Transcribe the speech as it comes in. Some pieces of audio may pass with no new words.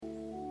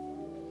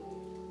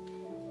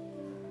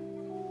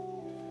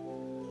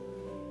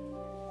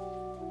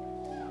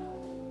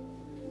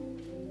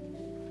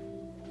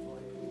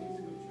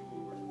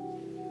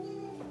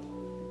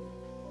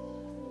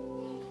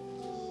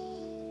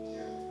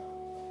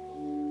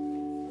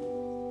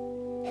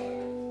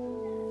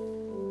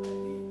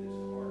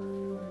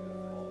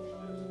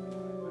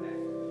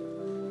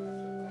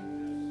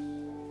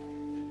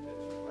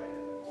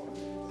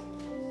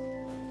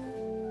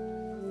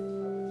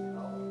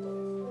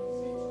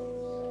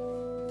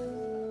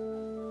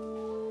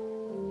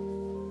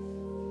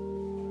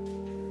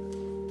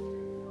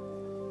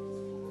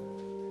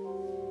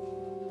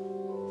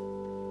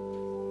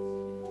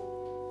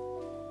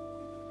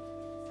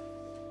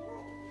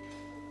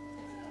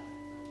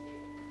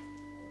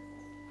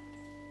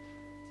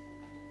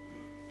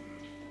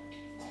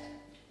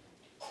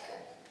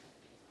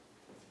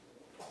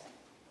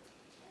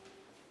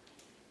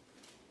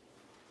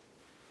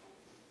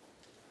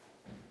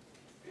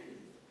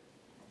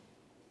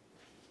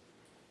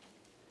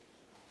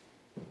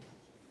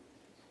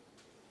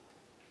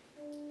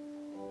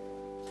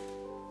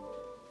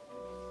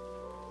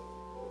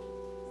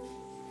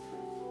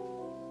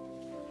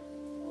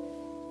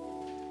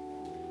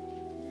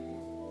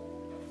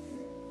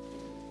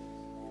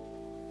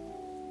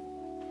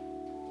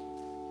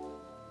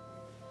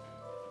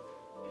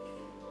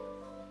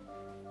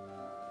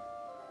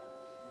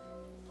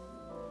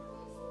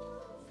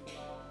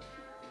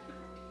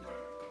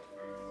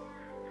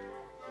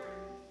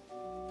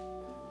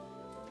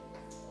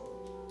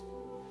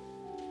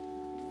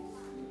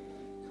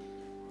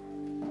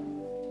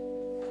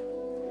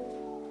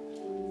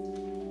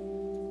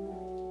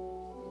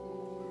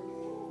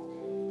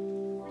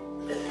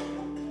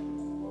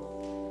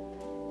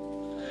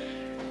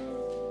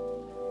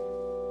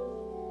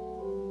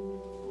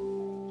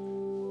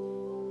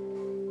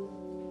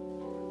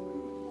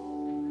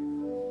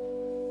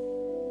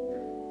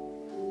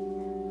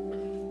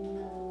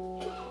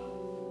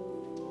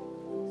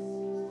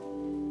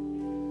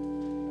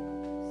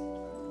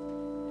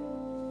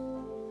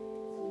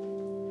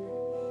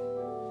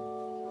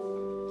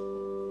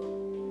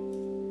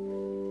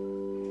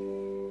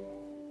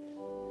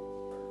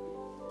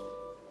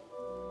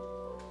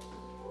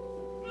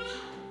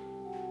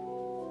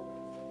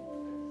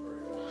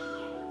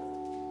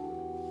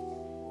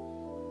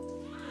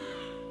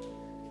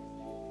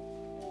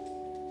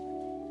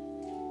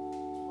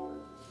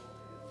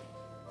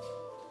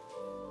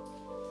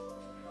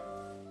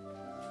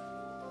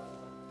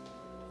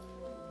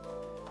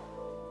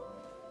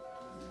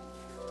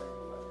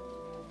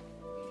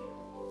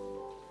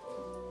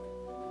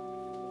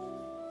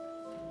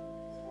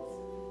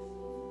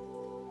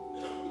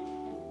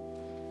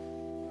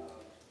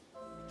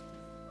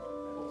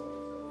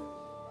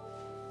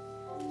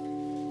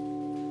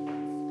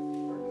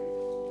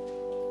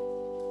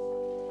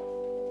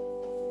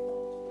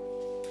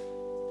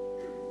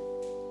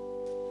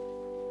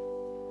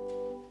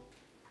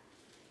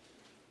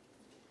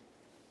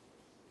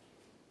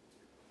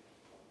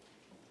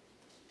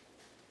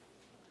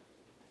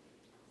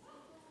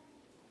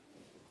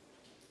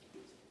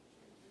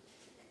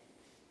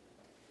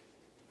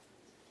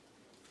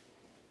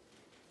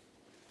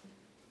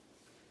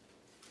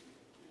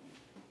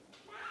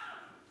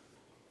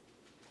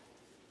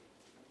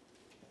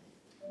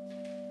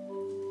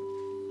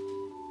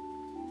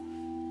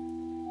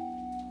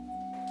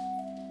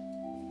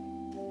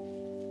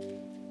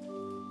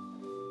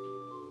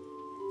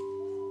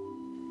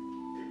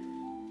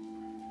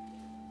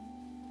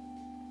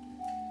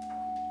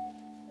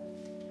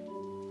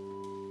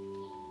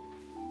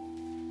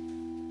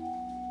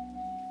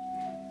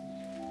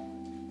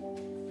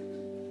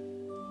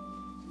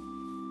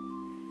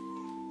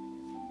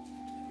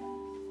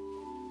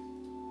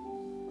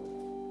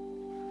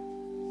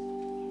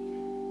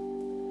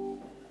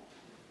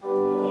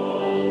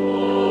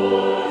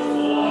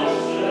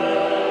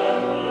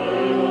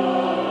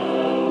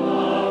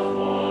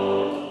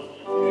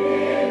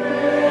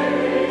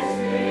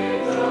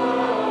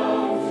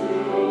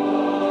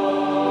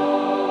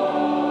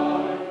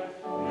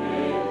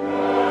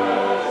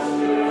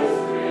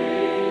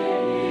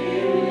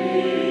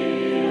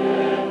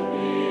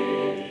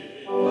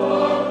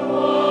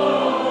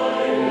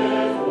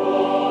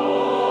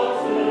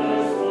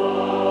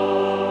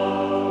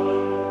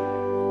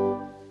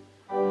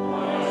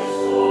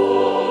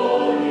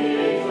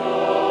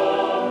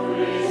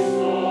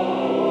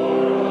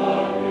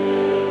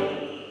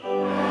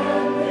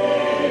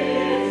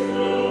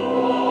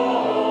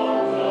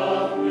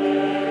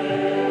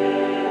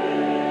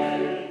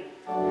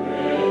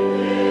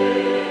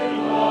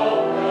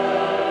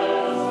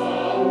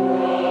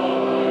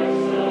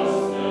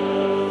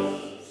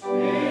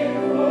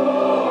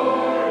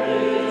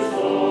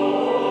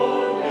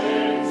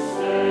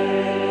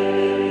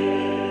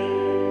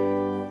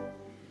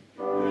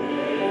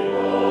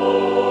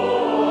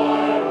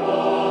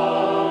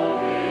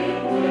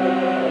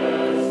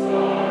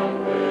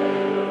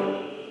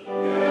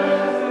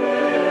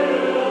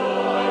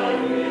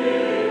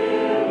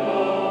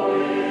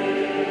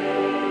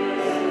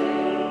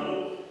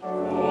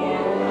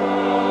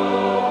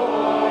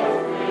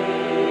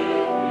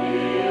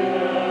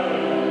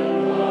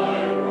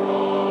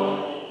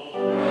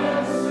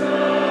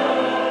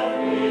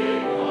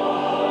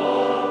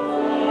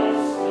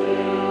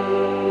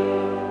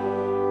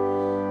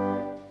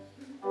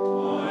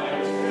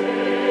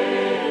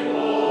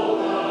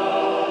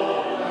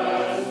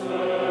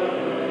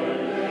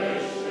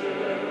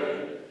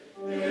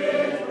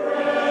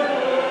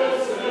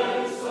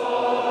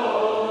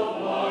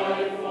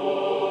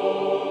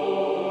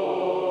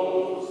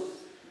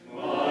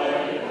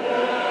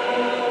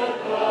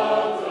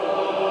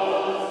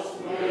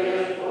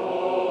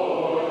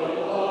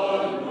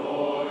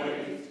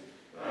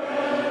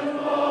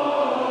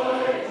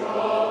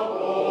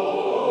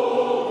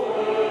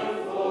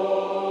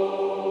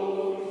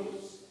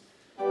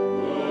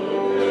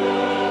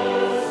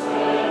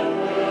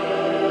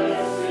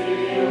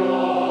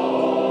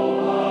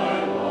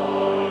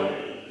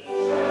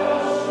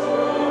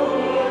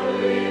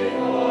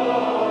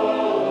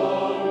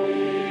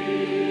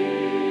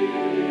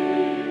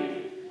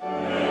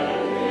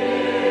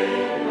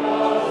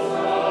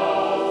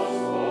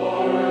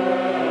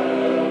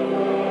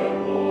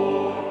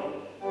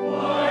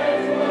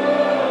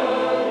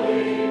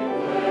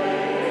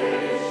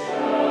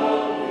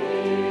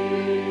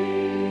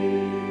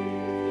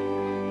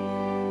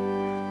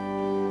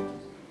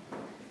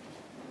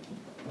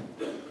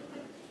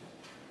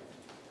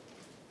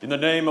the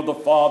name of the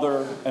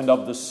Father, and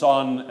of the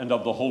Son, and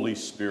of the Holy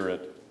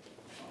Spirit.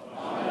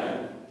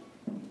 Amen.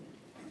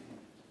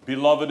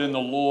 Beloved in the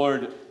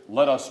Lord,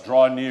 let us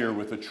draw near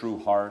with a true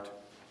heart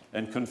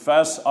and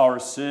confess our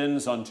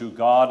sins unto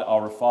God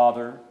our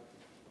Father,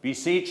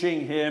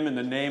 beseeching him in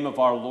the name of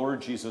our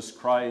Lord Jesus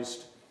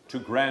Christ to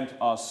grant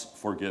us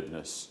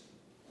forgiveness.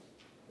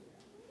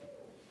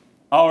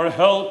 Our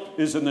help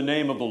is in the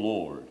name of the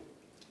Lord.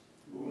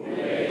 Who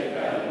made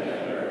heaven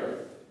and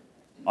earth.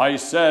 I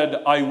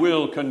said, I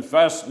will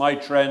confess my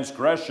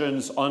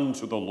transgressions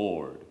unto the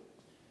Lord.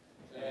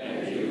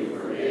 And you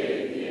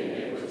forgave the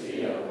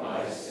iniquity of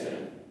my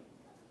sin.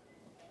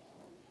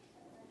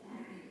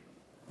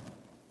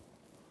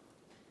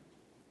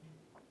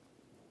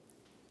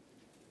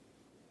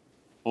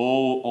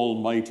 O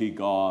Almighty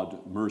God,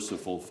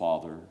 merciful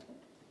Father,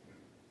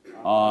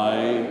 I,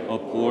 a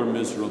poor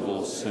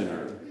miserable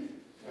sinner,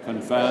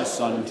 confess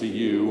unto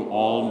you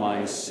all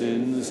my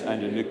sins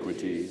and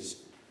iniquities,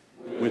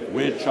 with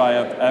which I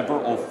have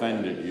ever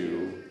offended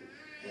you,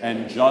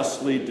 and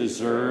justly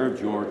deserved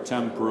your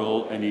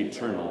temporal and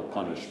eternal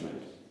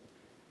punishment.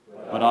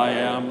 But I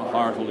am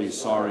heartily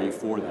sorry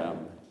for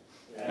them,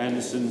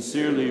 and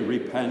sincerely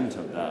repent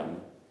of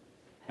them,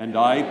 and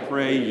I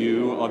pray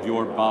you of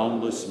your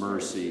boundless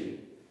mercy,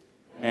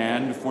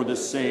 and for the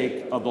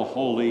sake of the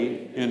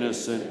holy,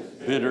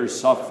 innocent, bitter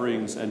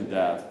sufferings and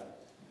death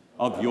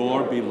of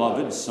your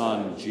beloved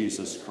Son,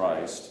 Jesus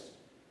Christ,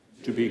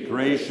 to be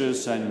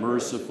gracious and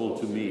merciful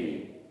to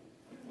me,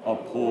 a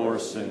poor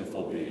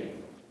sinful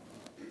being.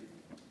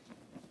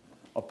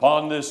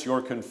 Upon this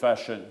your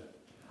confession,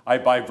 I,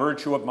 by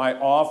virtue of my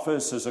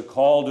office as a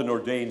called and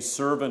ordained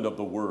servant of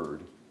the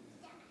Word,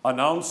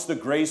 announce the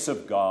grace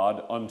of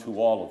God unto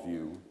all of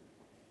you,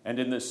 and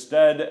in the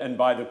stead and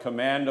by the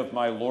command of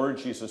my Lord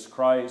Jesus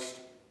Christ,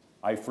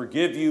 I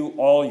forgive you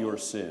all your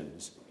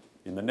sins,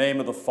 in the name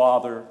of the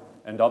Father,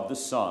 and of the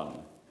Son,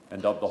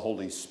 and of the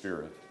Holy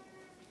Spirit.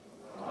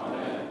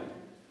 Amen.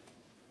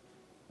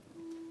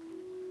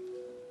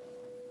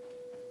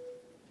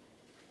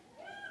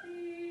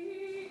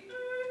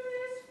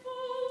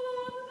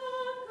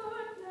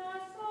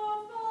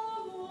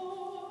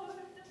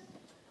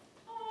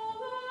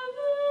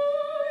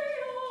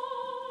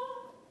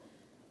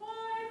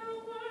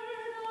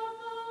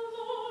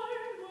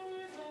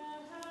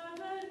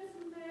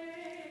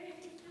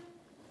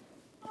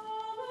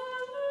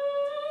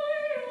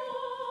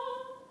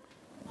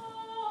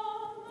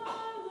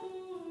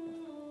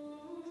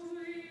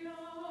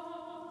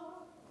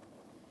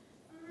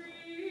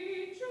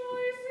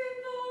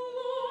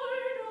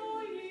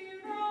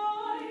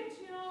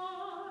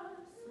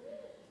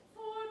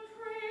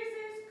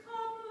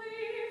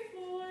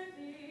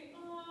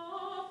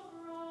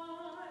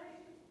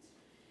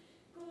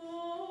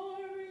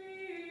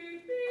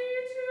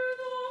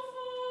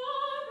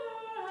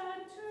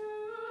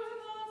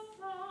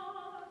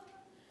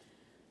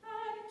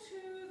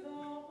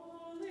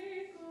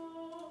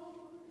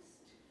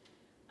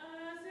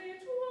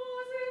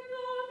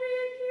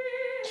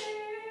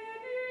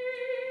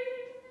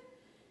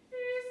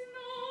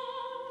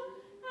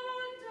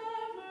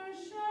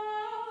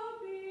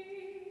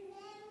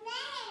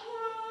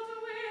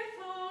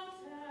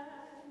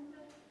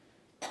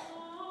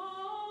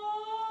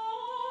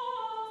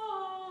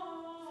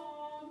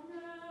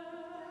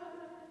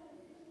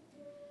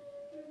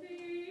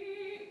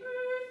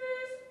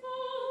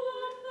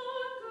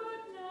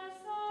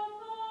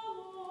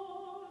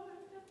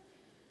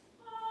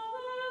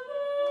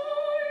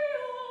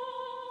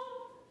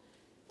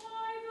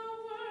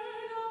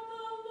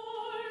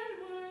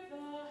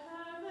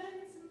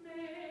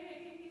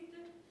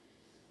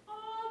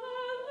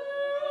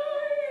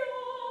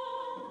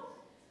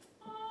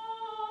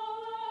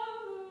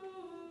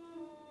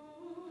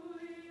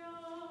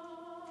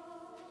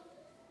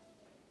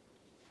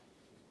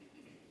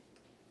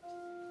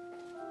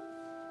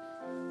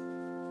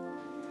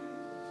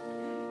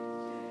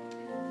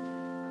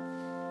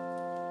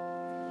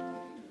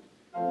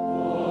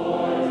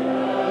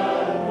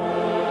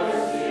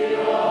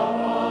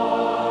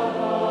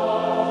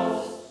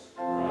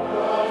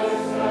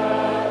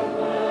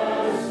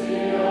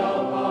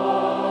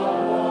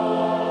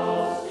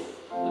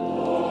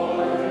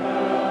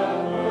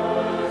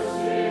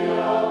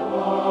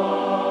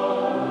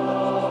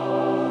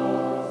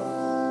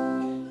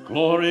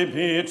 Glory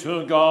be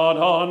to God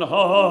on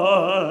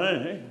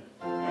high.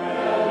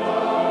 And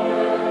on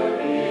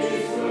earth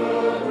peace,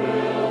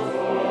 goodwill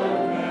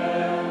toward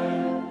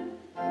men.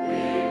 We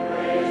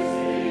praise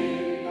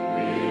thee,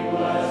 we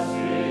bless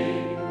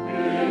thee,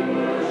 we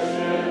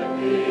worship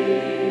thee.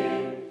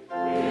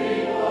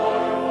 We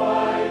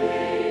glorify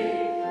thee,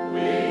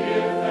 we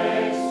give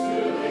thanks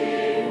to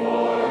thee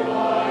for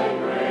thy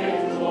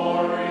great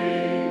glory.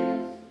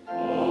 O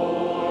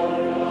Lord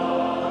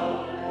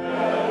God,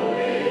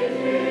 heavenly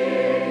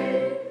King,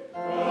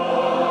 God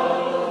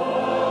the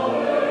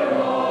Father,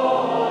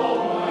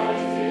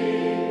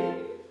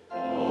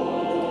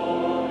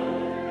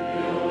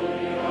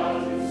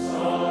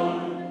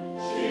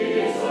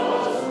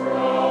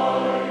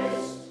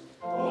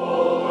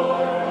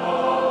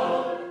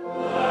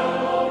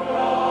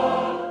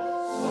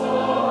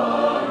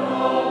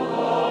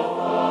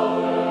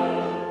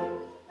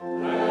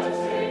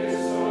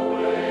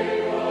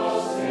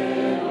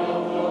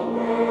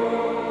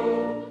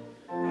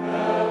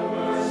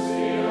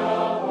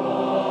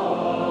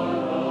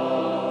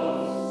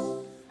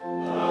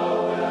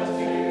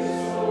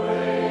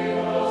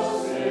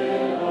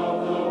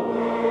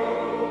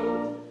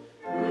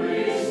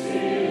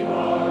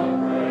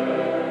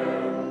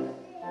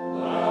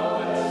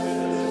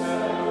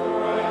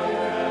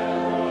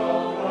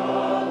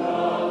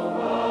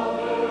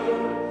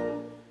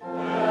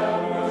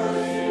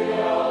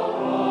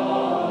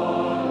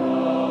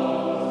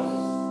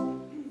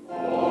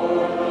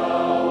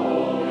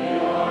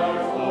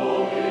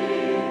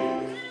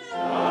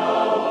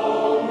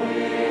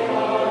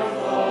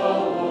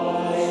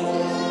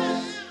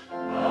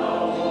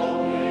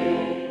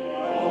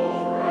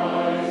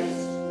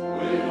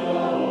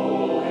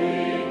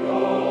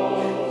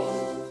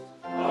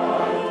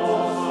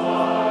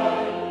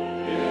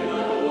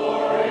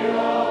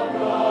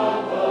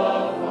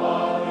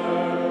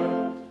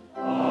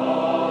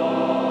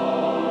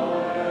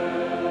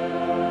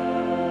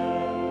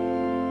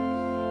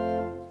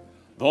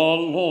 The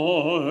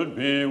Lord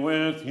be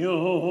with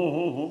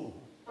you.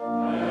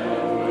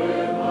 And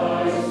with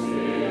thy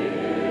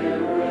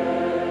spirit.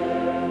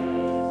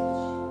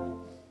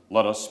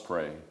 Let us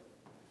pray.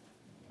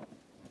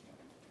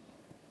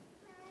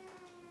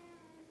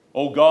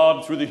 O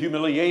God, through the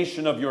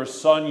humiliation of your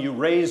Son, you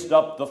raised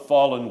up the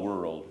fallen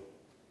world.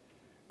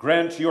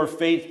 Grant your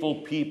faithful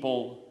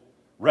people,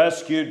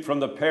 rescued from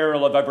the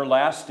peril of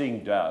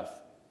everlasting death,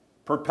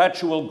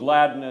 perpetual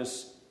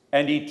gladness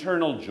and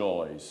eternal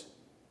joys.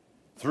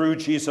 Through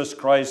Jesus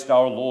Christ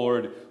our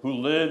Lord, who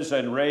lives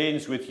and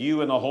reigns with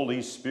you in the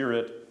Holy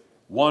Spirit,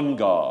 one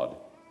God,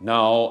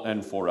 now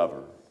and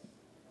forever.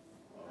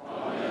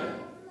 Amen.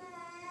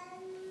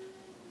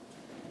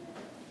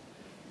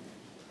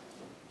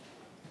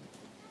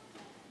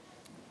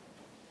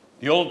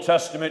 The Old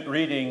Testament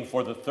reading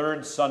for the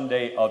third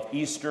Sunday of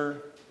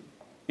Easter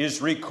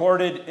is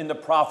recorded in the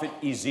prophet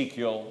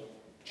Ezekiel,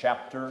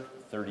 chapter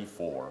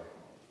 34.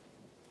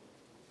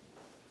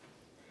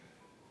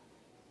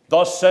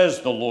 Thus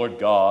says the Lord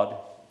God,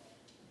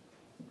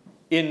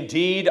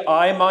 indeed,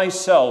 I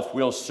myself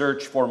will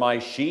search for my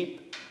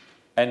sheep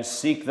and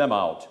seek them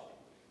out.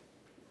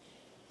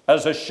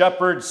 As a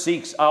shepherd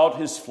seeks out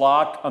his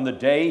flock on the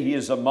day he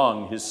is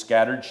among his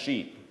scattered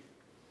sheep,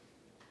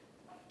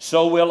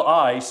 so will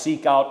I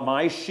seek out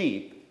my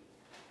sheep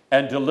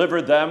and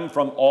deliver them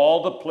from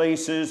all the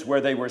places where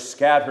they were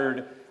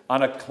scattered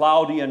on a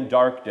cloudy and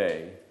dark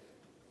day.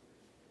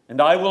 And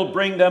I will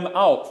bring them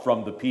out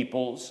from the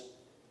peoples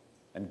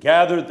and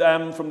gather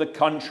them from the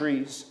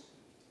countries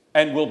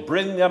and will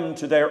bring them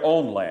to their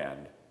own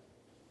land.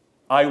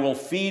 I will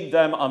feed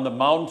them on the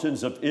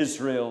mountains of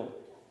Israel,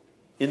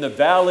 in the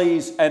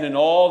valleys and in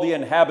all the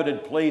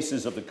inhabited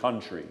places of the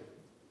country.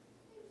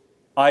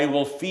 I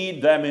will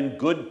feed them in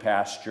good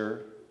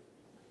pasture,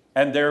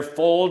 and their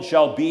fold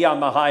shall be on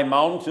the high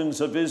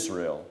mountains of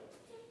Israel.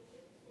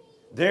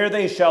 There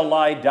they shall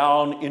lie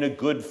down in a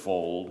good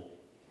fold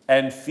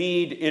and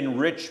feed in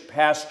rich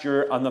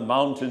pasture on the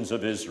mountains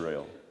of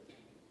Israel.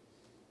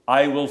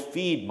 I will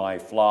feed my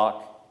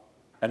flock,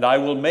 and I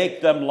will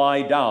make them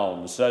lie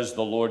down, says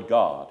the Lord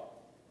God.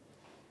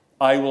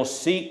 I will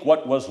seek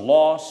what was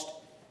lost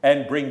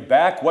and bring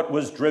back what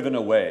was driven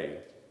away,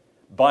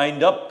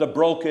 bind up the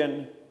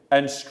broken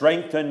and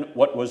strengthen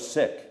what was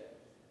sick.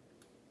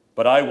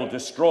 But I will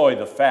destroy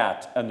the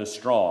fat and the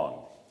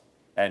strong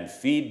and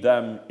feed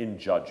them in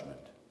judgment.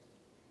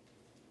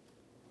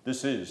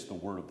 This is the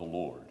word of the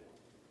Lord.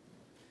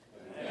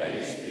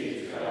 Thanks be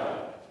to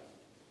God.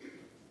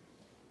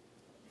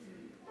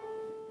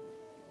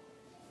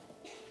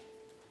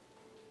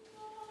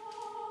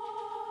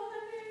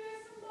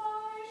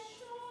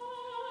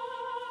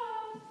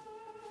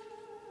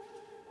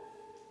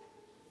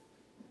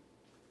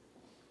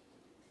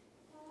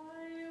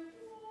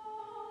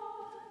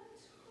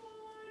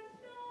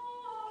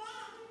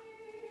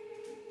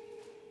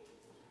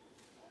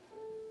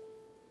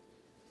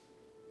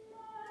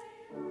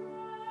 My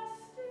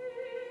rest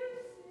is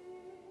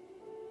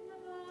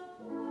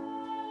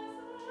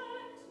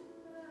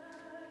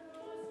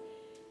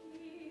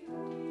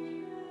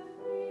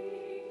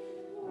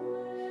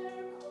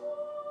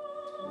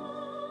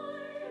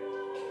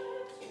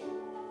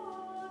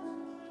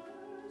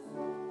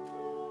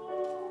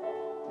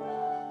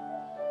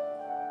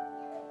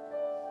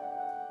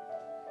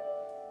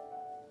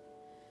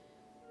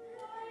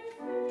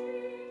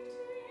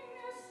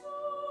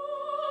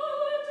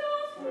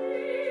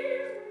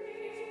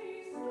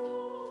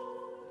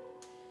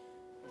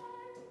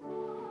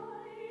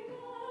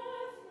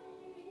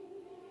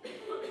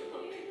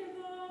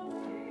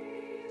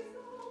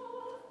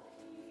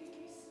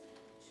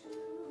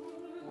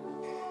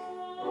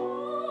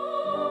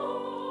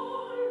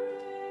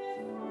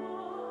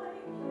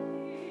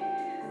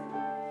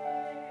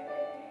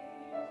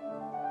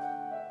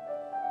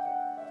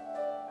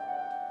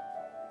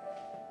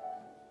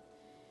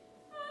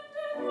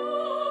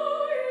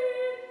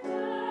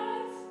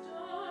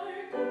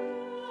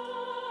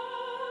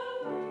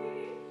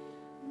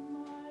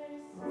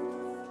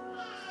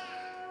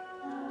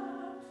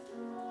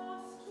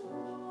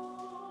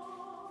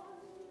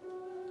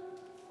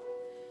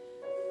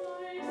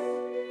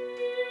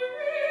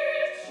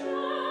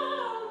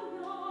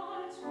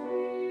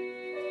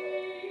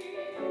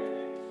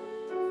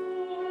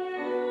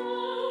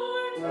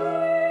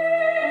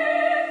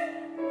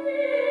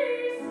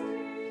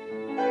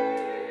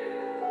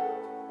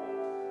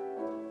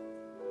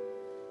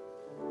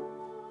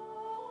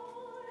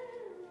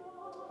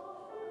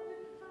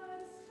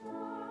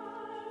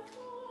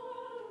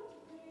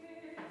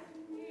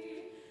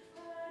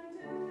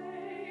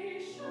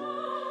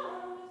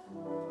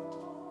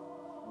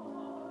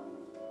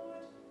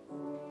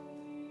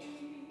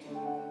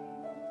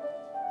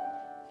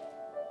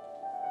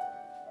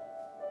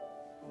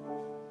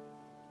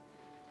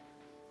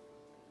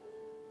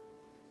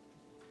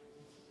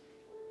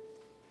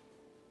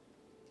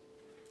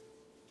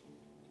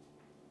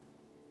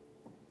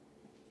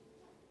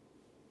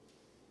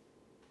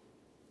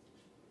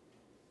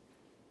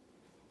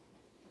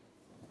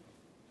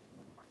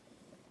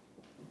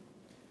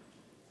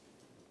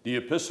The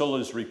epistle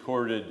is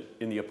recorded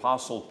in the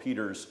Apostle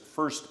Peter's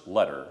first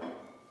letter,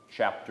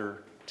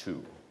 chapter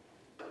 2.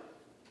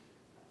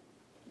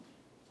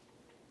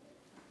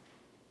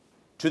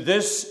 To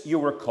this you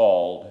were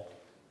called,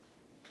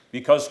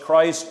 because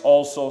Christ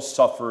also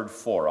suffered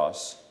for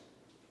us,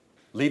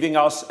 leaving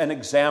us an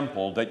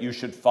example that you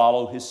should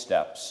follow his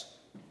steps,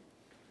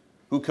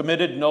 who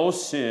committed no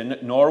sin,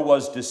 nor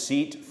was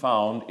deceit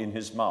found in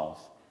his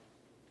mouth,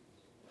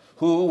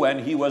 who,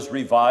 when he was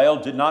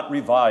reviled, did not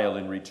revile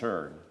in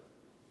return.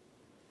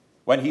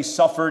 When he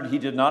suffered, he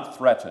did not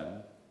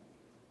threaten,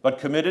 but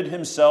committed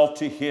himself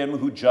to him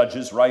who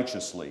judges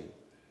righteously,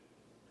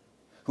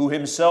 who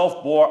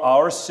himself bore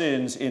our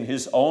sins in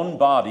his own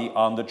body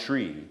on the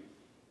tree,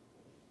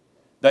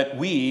 that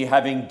we,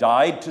 having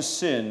died to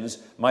sins,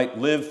 might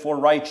live for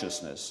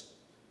righteousness,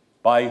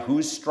 by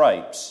whose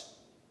stripes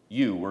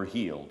you were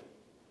healed.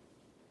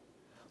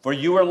 For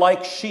you are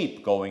like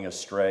sheep going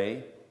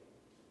astray,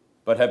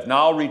 but have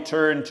now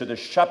returned to the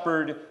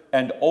shepherd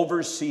and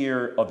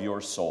overseer of your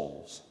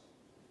souls.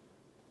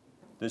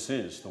 This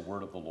is the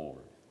word of the Lord.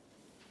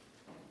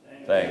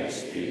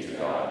 Thanks be to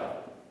God.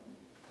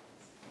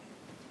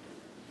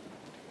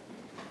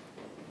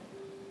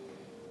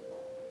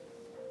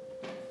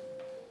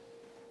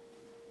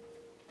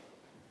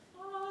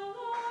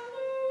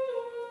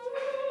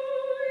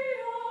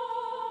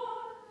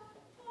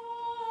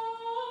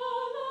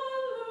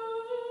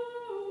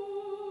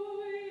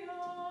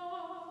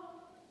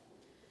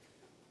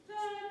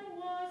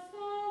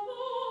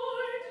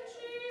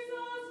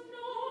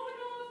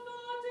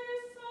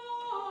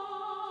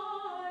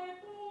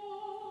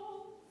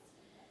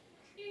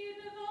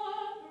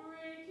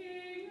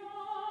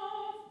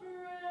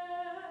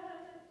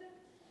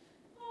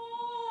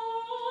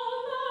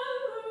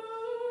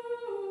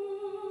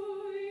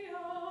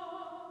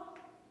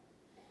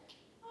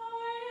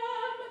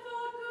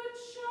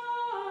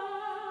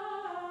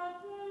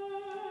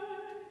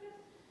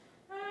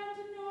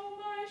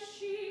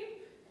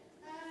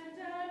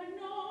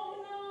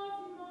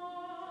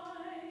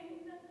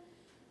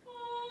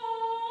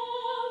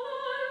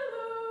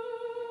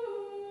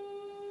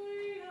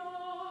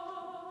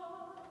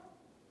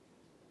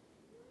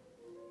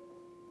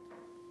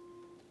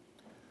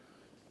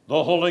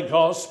 The Holy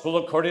Gospel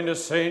according to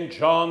St.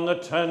 John, the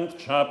 10th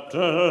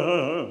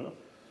chapter.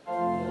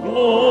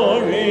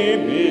 Glory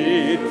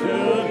be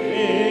to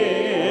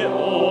thee,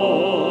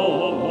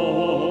 O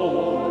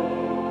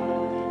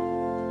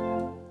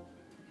Lord.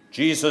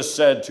 Jesus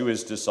said to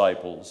his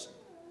disciples,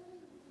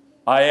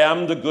 I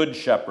am the good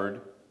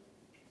shepherd.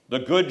 The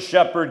good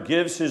shepherd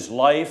gives his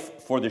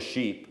life for the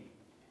sheep.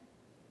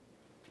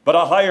 But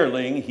a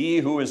hireling, he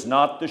who is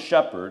not the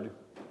shepherd,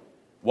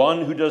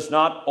 one who does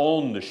not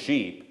own the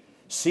sheep,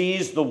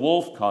 sees the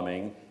wolf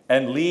coming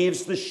and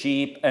leaves the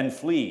sheep and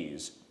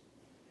flees.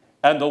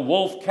 And the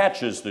wolf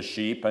catches the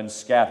sheep and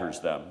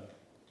scatters them.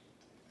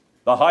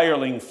 The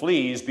hireling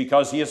flees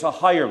because he is a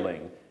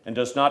hireling and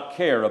does not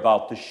care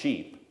about the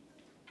sheep.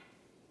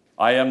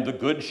 I am the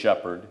good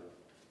shepherd,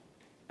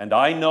 and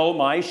I know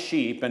my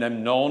sheep and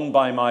am known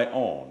by my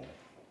own.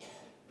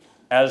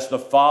 As the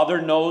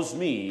Father knows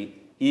me,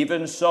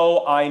 even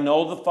so I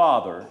know the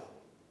Father,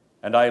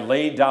 and I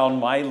lay down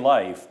my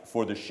life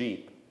for the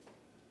sheep.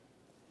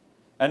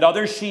 And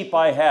other sheep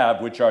I have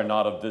which are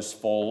not of this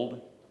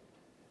fold.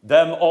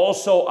 Them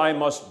also I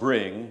must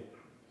bring,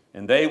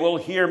 and they will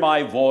hear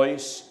my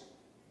voice,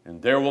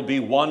 and there will be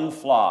one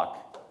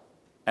flock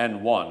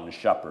and one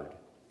shepherd.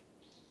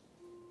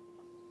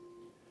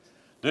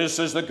 This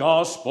is the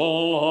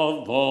gospel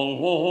of the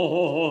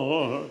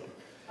Lord.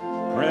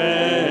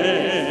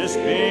 Praise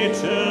be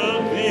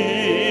to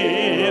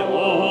thee,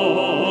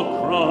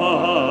 O Christ.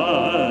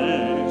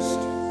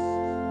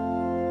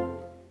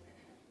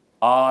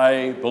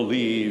 I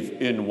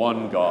believe in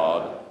one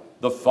God,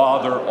 the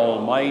Father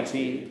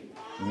Almighty,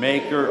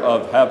 maker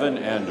of heaven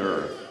and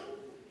earth,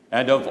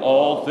 and of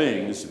all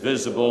things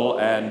visible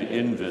and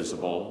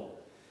invisible,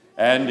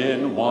 and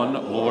in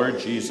one Lord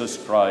Jesus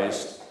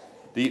Christ,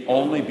 the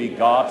only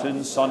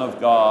begotten Son of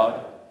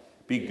God,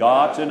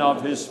 begotten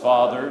of his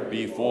Father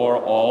before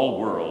all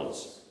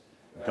worlds,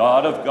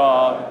 God of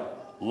God,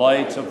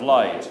 light of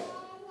light,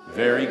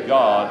 very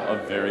God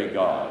of very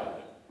God,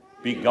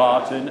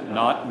 begotten,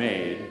 not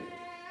made,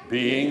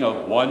 being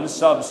of one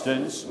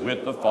substance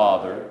with the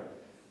Father,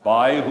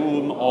 by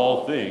whom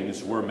all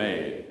things were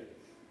made,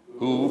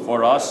 who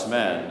for us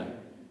men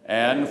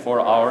and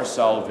for our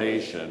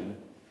salvation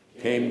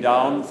came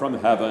down from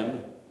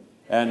heaven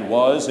and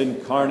was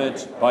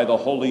incarnate by the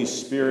Holy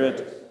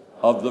Spirit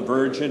of the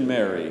Virgin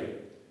Mary,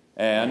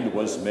 and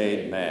was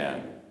made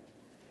man,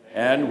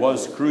 and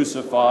was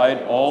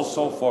crucified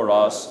also for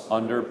us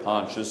under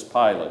Pontius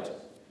Pilate.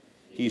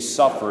 He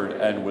suffered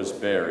and was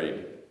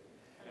buried.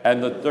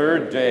 And the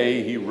third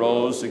day he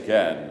rose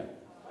again,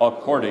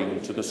 according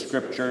to the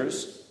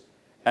Scriptures,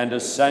 and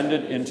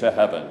ascended into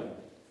heaven,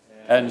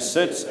 and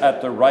sits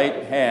at the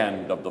right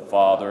hand of the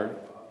Father,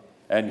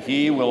 and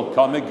he will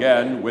come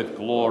again with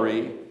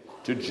glory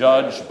to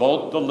judge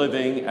both the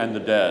living and the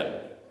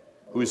dead,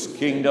 whose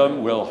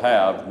kingdom will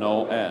have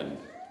no end.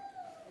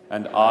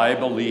 And I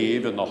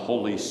believe in the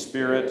Holy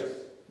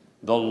Spirit,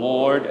 the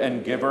Lord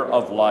and giver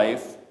of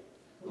life,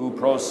 who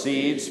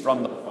proceeds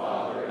from the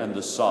Father and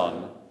the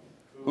Son,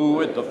 who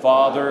with the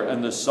Father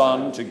and the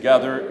Son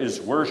together is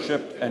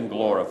worshiped and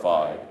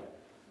glorified,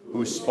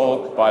 who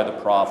spoke by the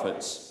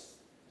prophets.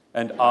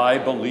 And I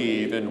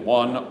believe in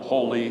one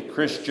holy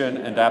Christian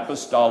and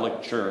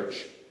apostolic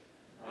church.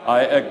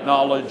 I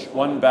acknowledge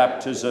one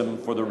baptism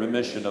for the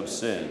remission of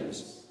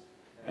sins,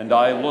 and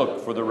I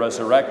look for the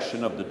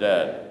resurrection of the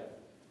dead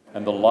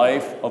and the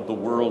life of the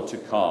world to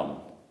come.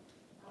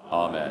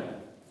 Amen.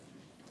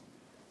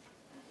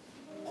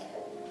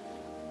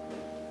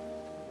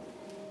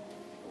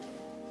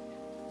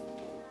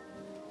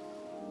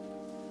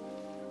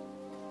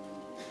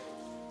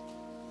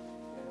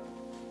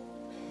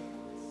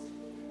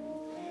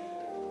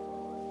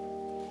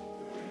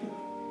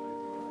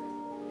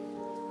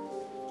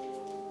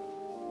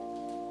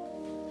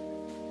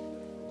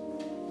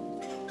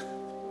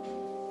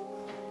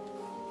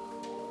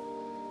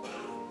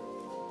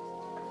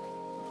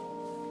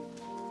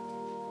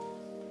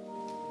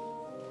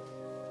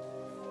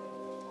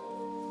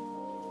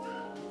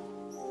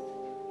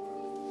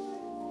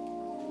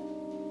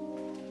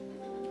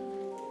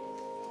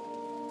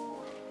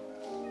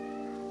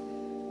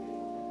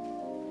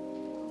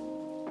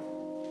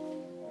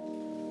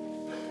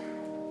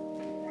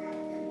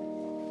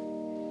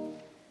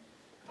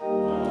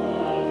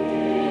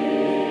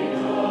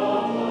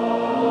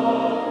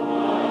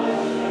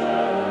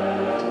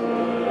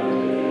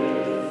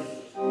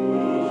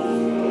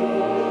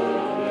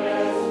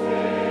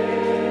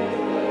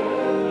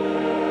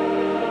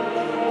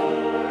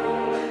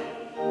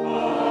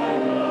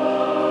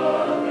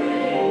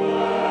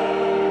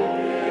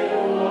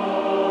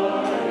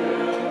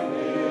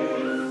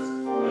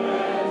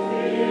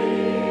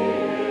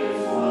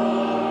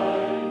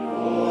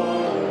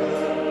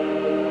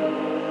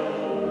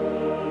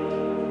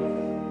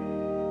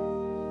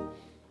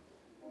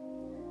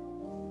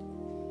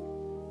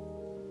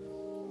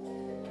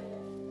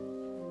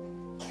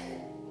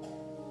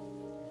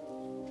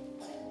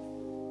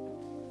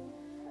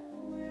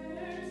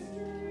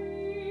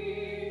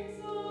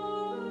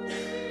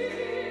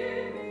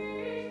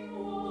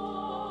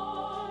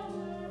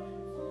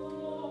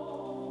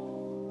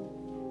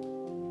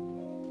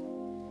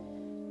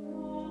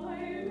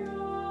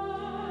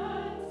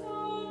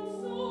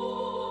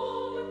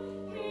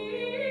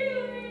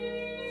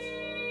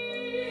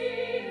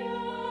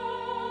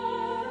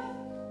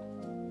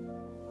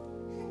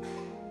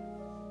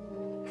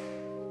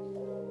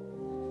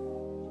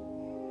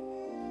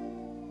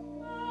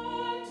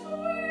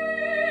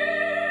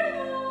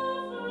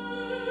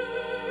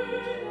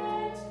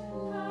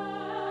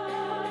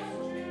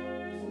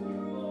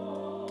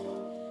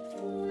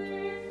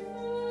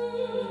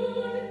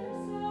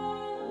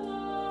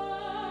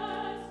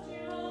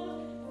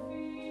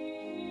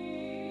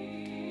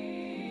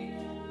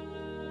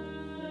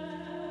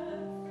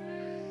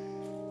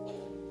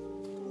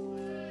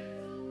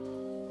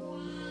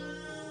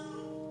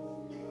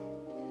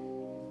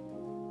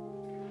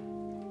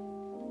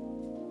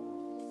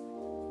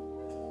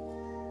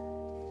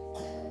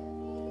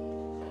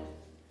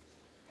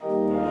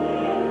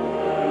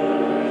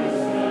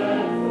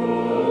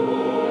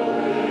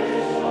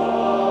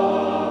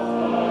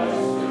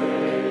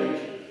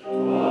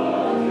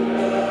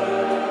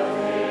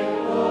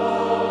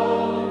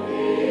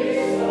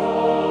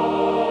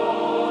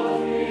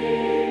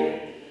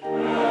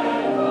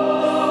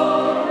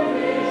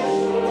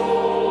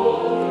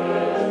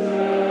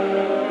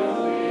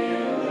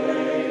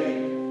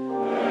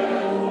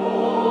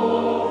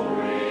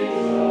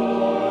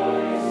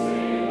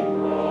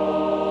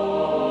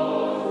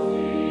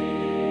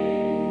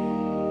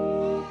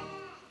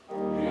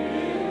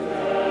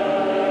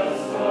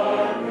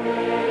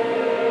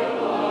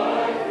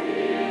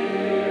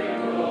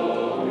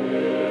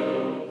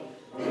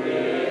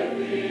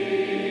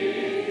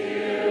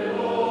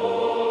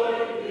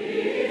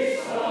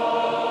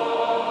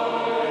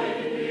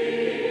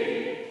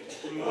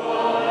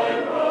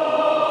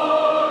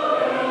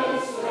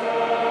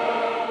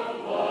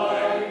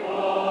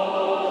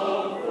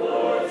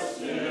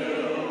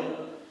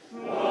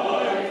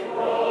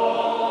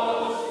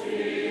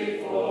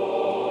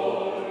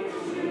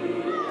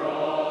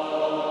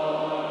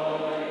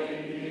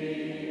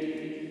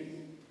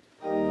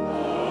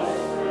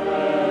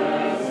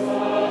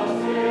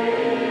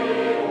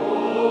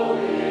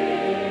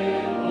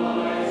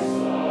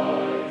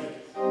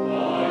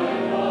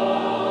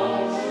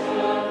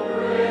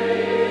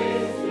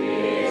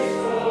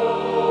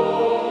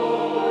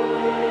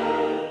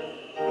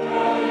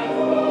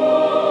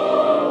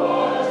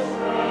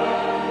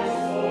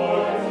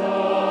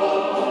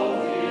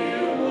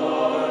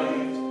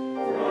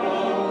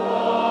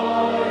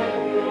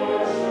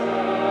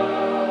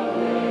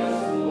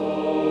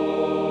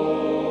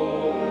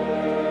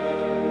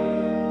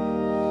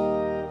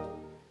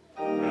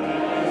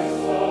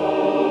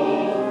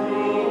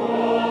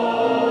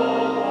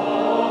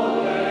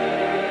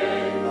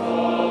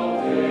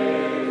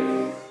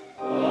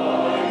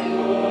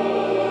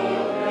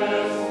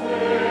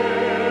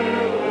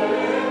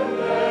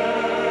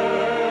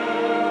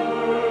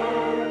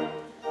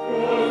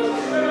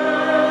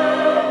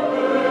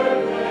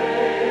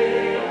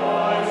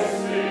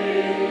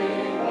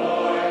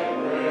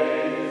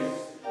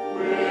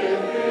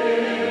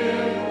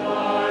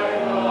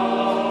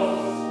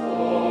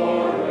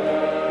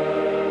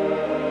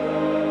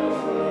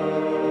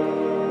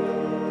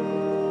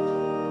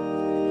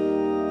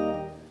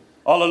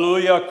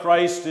 Hallelujah,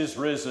 Christ is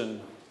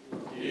risen.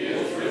 He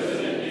is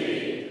risen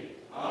indeed.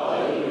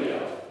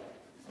 Hallelujah.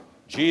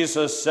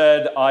 Jesus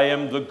said, I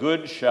am the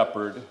good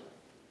shepherd.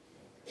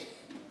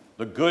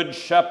 The good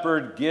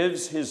shepherd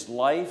gives his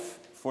life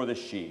for the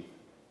sheep.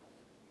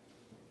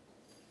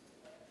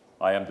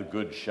 I am the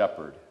good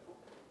shepherd,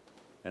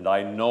 and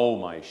I know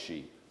my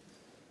sheep,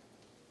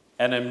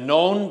 and am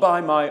known by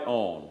my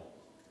own.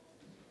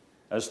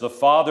 As the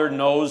Father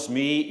knows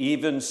me,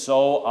 even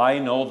so I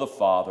know the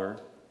Father,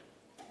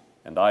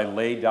 and I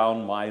lay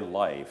down my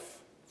life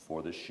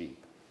for the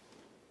sheep.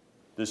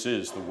 This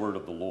is the word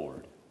of the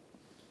Lord.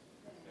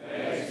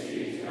 Thanks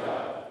be to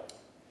God.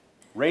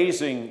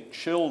 Raising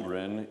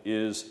children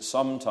is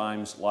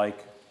sometimes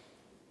like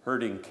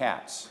herding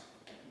cats,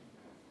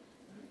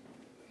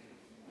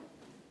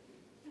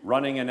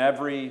 running in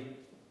every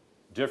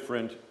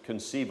different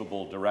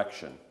conceivable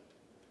direction,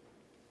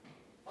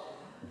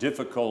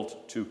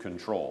 difficult to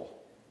control.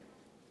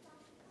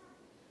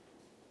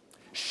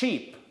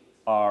 Sheep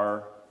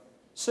are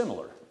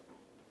similar.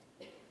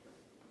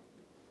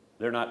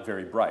 They're not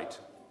very bright.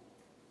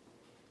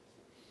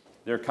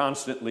 They're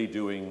constantly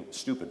doing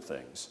stupid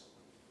things.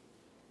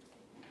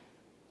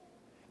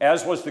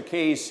 As was the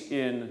case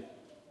in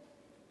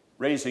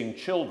raising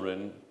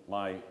children,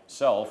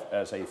 myself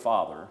as a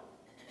father,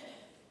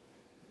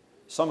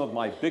 some of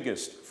my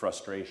biggest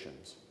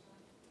frustrations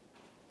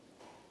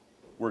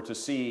were to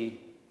see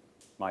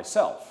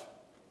myself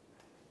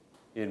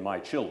in my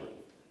children,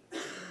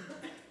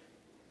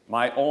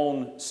 my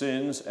own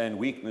sins and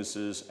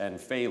weaknesses and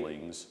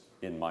failings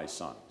in my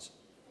sons.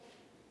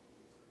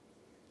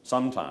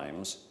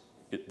 Sometimes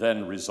it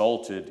then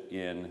resulted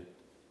in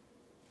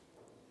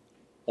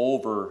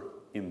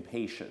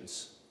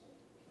over-impatience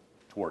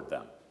toward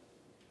them,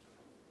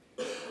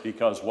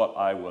 because what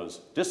I was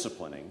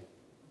disciplining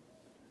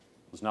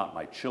was not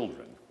my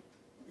children,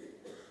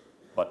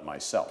 but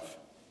myself.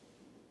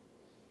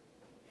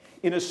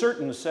 In a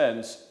certain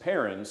sense,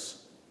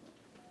 parents,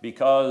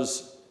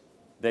 because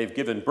they've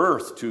given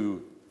birth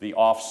to the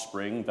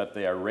offspring that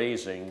they are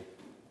raising,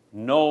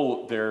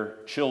 know their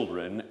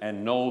children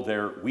and know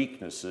their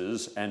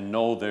weaknesses and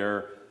know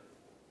their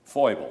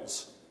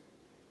foibles,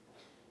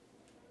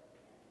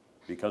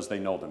 because they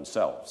know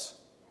themselves,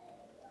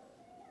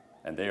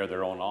 and they are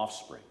their own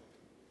offspring.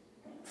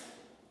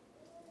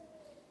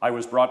 I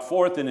was brought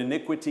forth in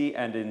iniquity,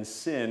 and in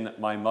sin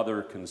my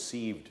mother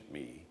conceived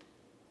me,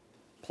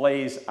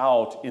 plays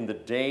out in the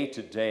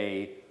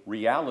day-to-day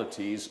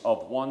realities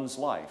of one's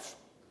life.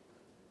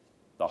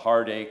 The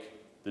heartache,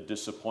 the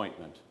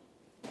disappointment.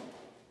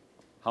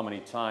 How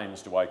many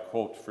times do I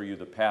quote for you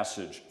the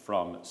passage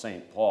from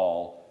St.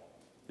 Paul,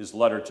 his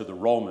letter to the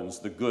Romans,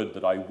 the good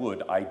that I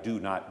would, I do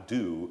not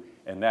do,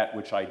 and that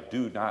which I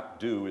do not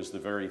do is the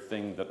very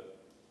thing that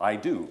I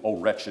do, O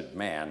wretched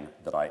man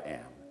that I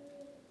am.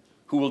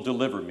 Who will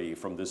deliver me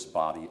from this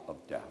body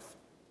of death?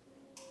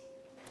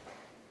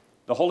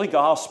 The Holy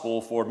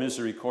Gospel for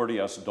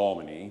Misericordias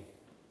Domini,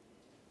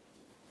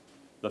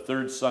 the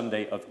third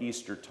Sunday of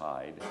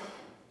Eastertide,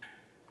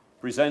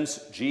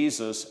 presents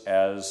Jesus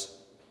as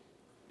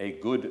a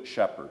good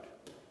shepherd.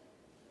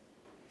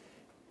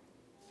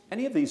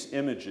 Any of these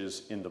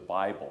images in the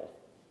Bible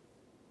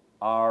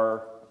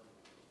are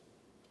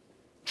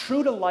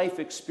true to life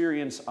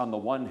experience on the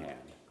one hand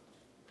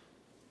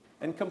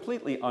and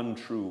completely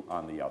untrue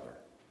on the other.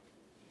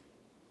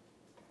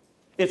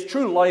 It's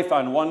true to life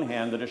on one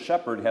hand that a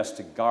shepherd has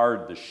to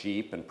guard the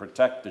sheep and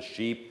protect the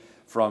sheep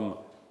from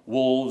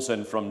wolves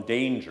and from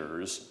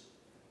dangers,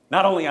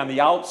 not only on the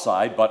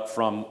outside, but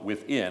from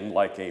within,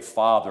 like a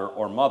father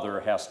or mother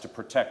has to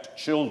protect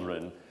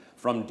children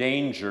from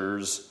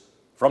dangers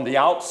from the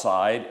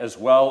outside as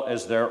well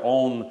as their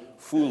own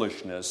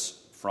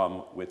foolishness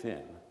from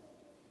within.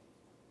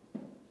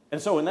 And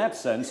so in that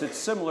sense, it's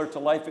similar to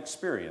life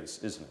experience,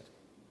 isn't it?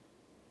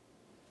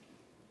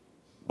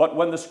 But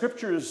when the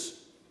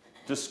scriptures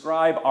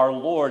describe our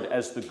Lord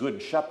as the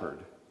Good Shepherd,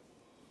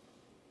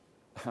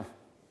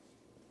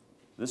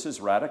 this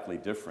is radically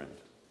different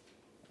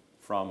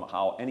from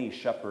how any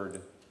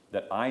shepherd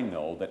that I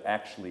know that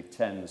actually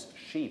tends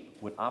sheep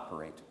would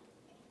operate.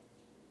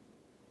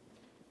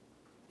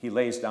 He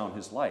lays down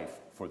his life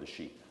for the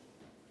sheep.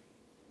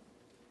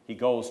 He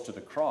goes to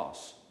the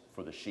cross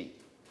for the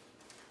sheep.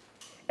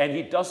 And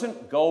he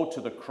doesn't go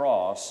to the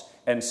cross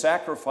and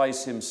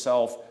sacrifice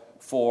himself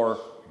for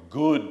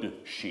good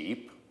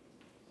sheep,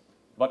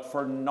 but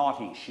for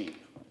naughty sheep,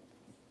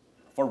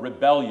 for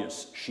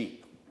rebellious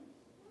sheep.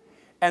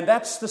 And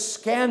that's the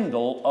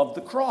scandal of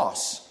the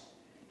cross.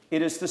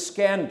 It is the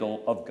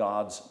scandal of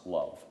God's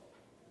love.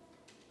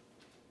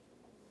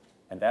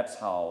 And that's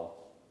how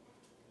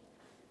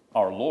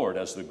our Lord,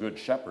 as the Good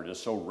Shepherd, is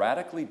so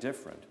radically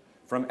different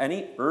from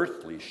any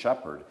earthly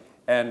shepherd.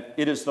 And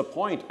it is the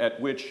point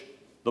at which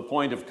the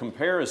point of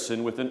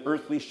comparison with an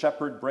earthly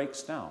shepherd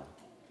breaks down.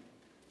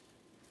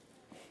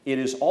 It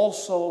is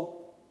also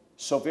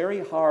so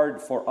very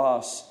hard for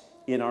us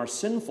in our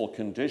sinful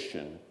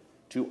condition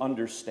to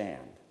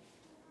understand.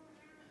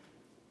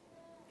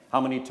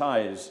 How many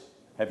times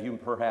have you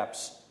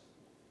perhaps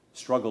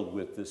struggled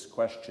with this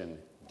question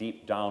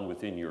deep down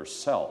within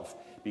yourself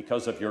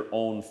because of your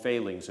own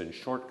failings and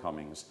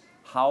shortcomings,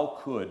 how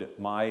could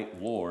my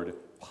Lord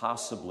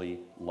possibly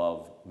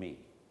love me?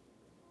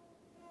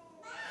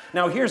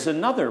 Now, here's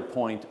another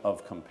point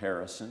of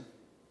comparison.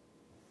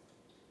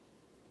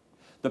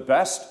 The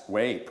best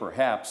way,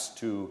 perhaps,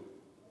 to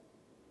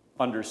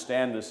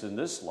understand this in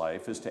this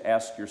life is to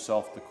ask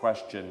yourself the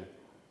question,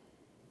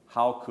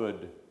 how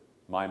could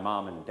my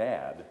mom and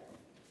dad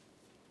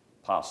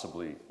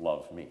possibly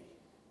love me?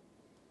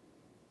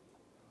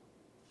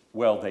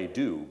 Well, they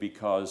do,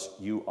 because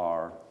you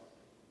are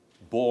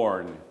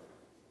born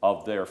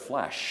of their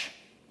flesh,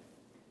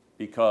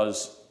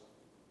 because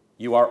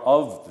you are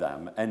of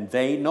them, and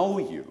they know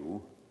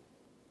you,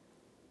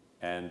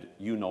 and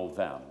you know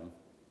them.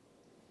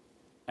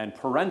 And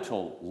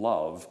parental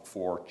love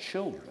for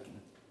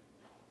children,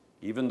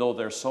 even though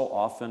they're so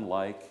often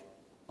like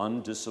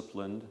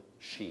undisciplined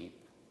sheep,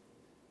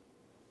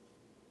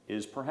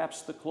 is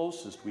perhaps the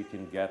closest we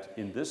can get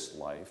in this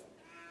life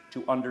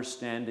to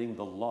understanding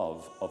the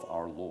love of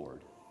our Lord.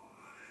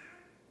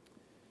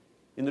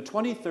 In the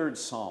 23rd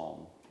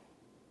Psalm,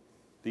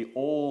 the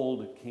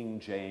old King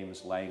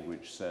James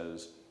language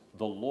says,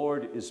 "The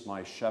Lord is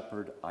my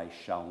shepherd, I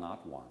shall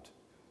not want."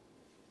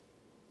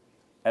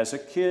 As a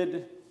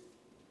kid,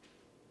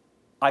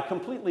 I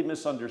completely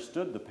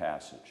misunderstood the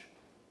passage.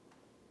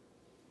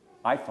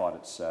 I thought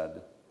it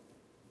said,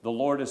 "The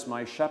Lord is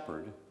my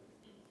shepherd,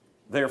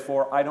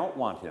 therefore I don't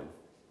want him."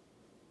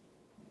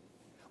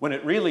 When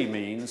it really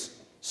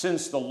means,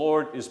 since the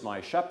Lord is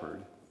my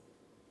shepherd,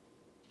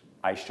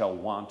 I shall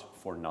want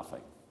for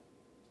nothing.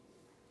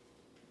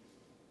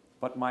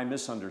 But my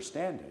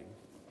misunderstanding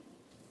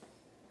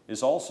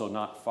is also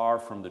not far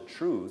from the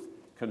truth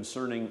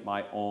concerning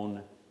my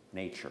own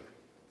nature.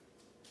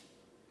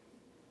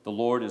 The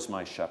Lord is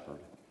my shepherd,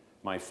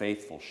 my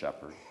faithful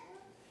shepherd.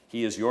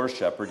 He is your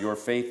shepherd, your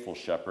faithful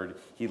shepherd.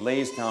 He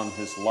lays down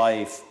his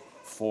life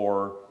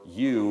for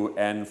you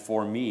and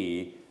for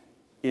me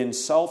in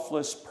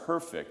selfless,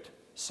 perfect,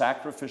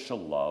 sacrificial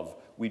love.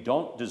 We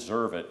don't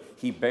deserve it.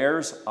 He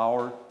bears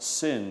our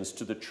sins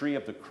to the tree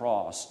of the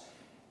cross.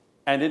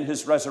 And in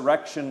his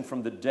resurrection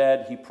from the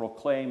dead, he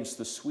proclaims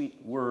the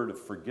sweet word of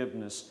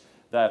forgiveness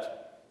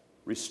that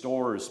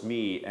restores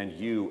me and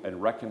you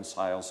and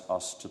reconciles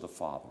us to the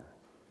Father.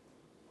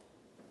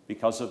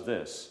 Because of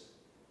this,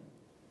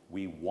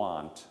 we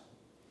want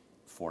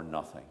for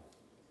nothing.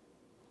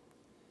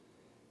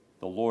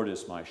 The Lord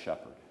is my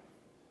shepherd.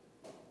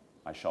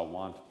 I shall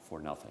want for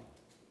nothing.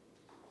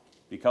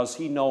 Because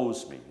he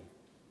knows me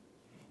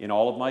in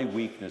all of my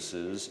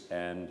weaknesses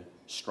and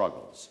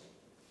struggles.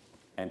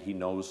 And he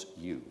knows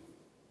you.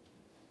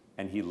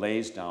 And he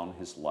lays down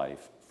his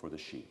life for the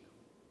sheep.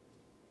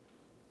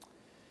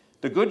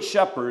 The good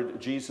shepherd,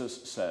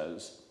 Jesus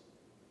says,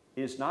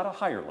 is not a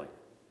hireling,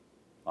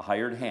 a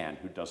hired hand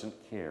who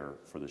doesn't care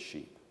for the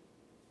sheep.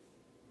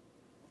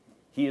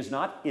 He is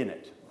not in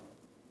it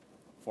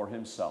for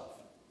himself.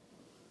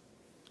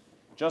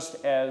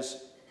 Just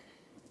as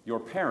your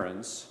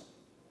parents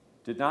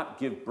did not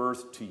give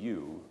birth to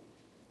you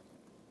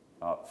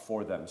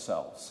for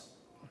themselves.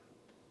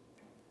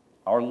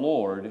 Our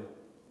Lord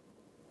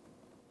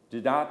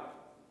did not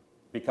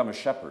become a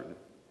shepherd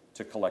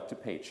to collect a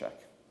paycheck,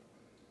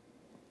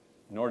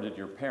 nor did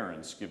your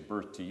parents give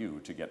birth to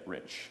you to get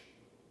rich.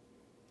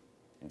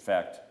 In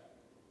fact,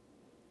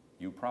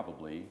 you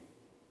probably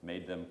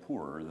made them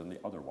poorer than they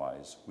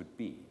otherwise would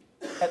be,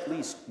 at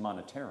least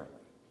monetarily.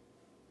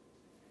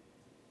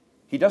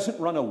 He doesn't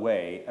run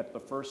away at the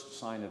first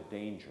sign of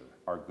danger,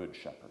 our good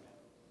shepherd.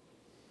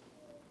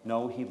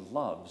 No, he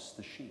loves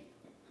the sheep.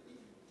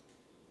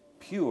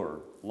 Pure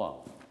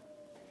love.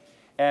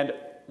 And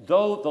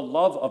though the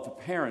love of a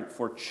parent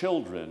for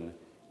children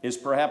is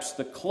perhaps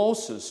the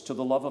closest to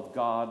the love of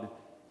God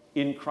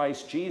in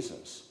Christ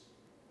Jesus,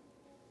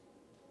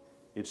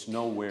 it's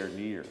nowhere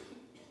near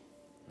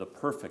the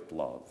perfect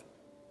love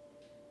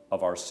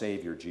of our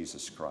Savior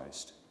Jesus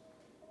Christ.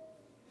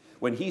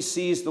 When he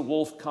sees the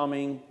wolf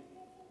coming,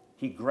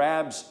 he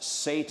grabs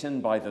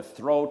Satan by the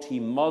throat, he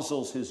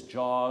muzzles his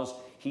jaws,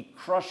 he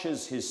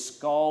crushes his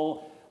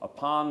skull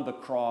upon the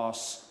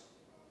cross,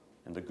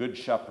 and the Good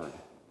Shepherd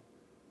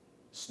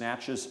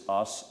snatches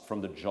us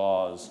from the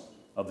jaws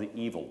of the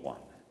evil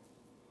one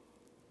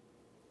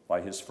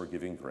by his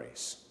forgiving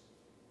grace.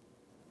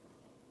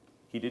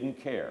 He didn't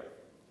care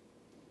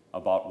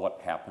about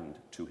what happened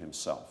to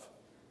himself.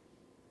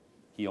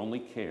 He only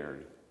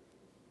cared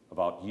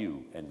about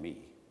you and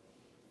me.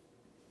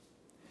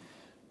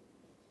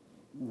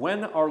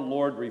 When our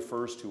Lord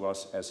refers to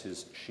us as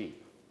his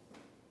sheep,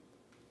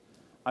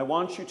 I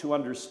want you to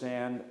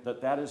understand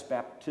that that is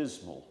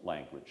baptismal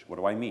language. What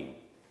do I mean?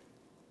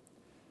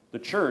 The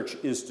church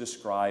is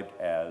described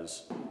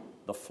as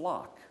the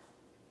flock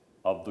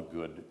of the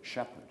Good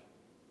Shepherd.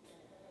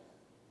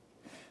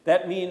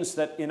 That means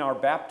that in our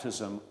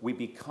baptism, we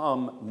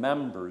become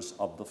members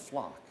of the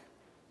flock.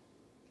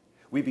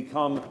 We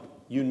become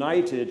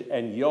united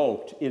and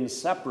yoked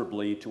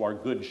inseparably to our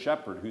Good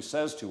Shepherd, who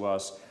says to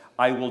us,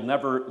 "I will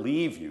never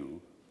leave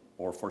you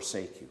or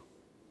forsake you.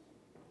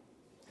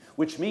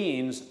 Which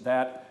means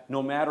that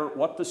no matter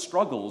what the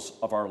struggles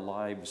of our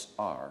lives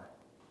are,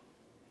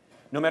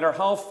 no matter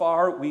how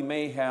far we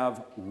may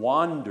have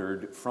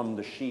wandered from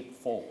the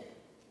sheepfold,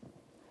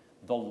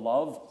 the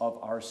love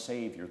of our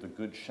Savior, the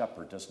Good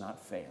Shepherd, does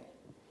not fail.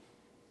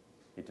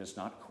 It does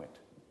not quit.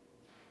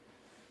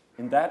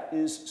 And that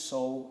is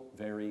so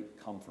very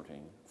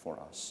comforting for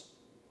us.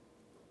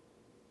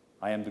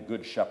 I am the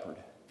Good Shepherd.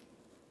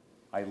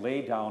 I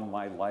lay down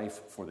my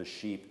life for the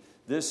sheep.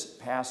 This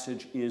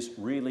passage is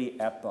really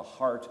at the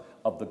heart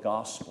of the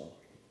gospel.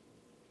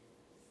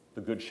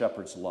 The Good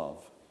Shepherd's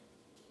love,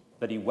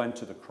 that he went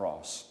to the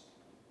cross.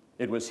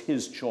 It was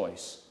his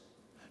choice.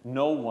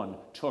 No one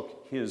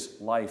took his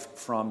life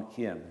from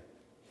him.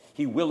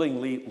 He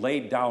willingly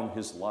laid down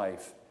his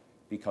life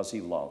because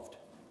he loved.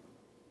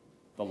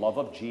 The love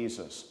of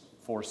Jesus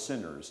for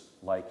sinners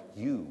like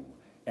you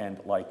and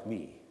like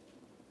me.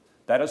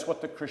 That is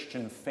what the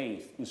Christian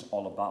faith is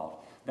all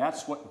about.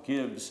 That's what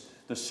gives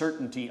the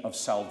certainty of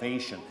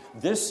salvation.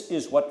 This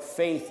is what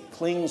faith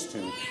clings to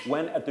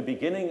when at the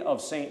beginning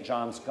of St.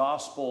 John's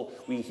Gospel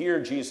we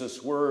hear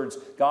Jesus' words,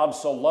 God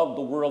so loved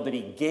the world that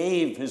he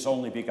gave his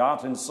only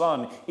begotten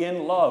Son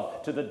in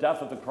love to the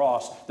death of the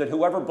cross, that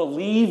whoever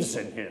believes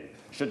in him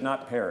should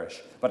not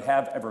perish, but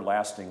have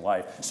everlasting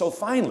life. So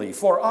finally,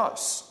 for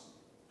us,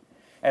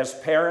 as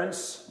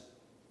parents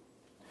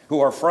who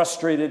are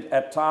frustrated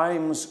at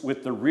times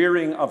with the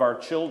rearing of our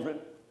children,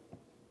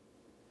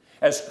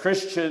 as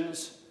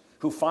Christians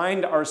who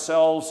find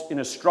ourselves in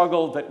a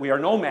struggle that we are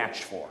no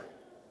match for,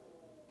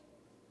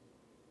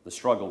 the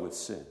struggle with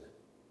sin.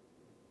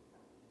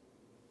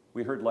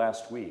 We heard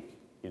last week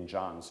in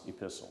John's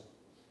epistle,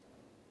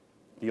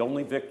 the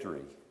only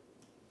victory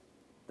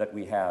that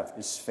we have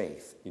is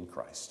faith in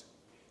Christ.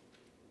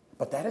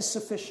 But that is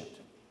sufficient,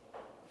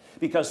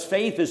 because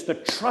faith is the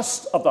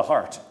trust of the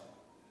heart,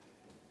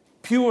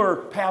 pure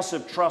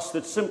passive trust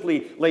that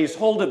simply lays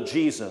hold of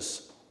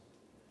Jesus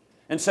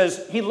and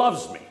says, he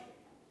loves me.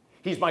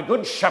 He's my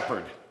good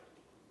shepherd.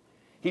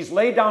 He's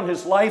laid down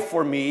his life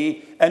for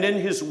me, and in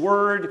his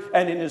word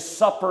and in his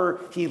supper,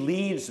 he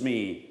leads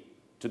me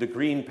to the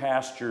green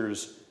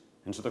pastures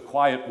and to the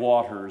quiet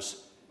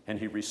waters, and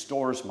he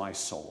restores my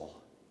soul.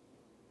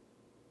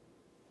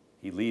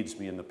 He leads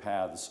me in the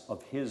paths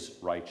of his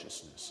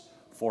righteousness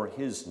for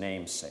his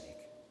name's sake.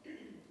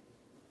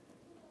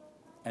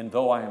 And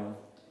though I am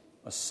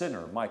a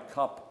sinner, my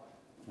cup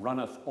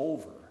runneth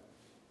over,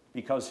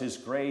 because his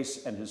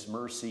grace and his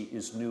mercy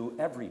is new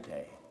every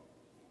day.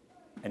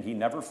 And he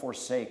never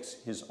forsakes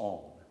his own.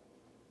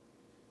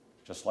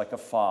 Just like a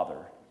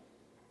father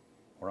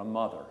or a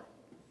mother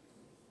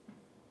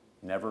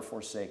never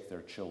forsake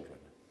their children.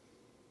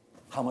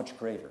 How much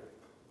greater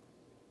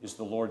is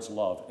the Lord's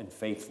love and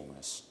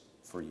faithfulness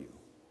for you?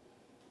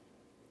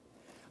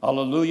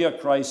 Alleluia,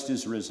 Christ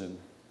is risen.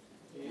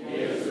 He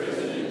is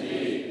risen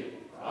indeed.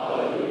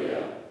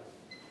 Alleluia.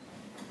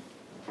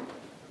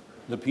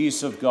 The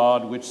peace of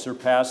God, which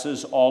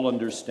surpasses all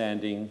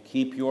understanding,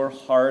 keep your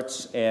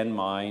hearts and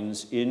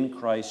minds in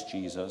Christ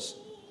Jesus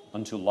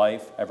unto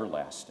life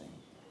everlasting.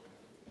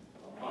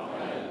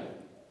 Amen.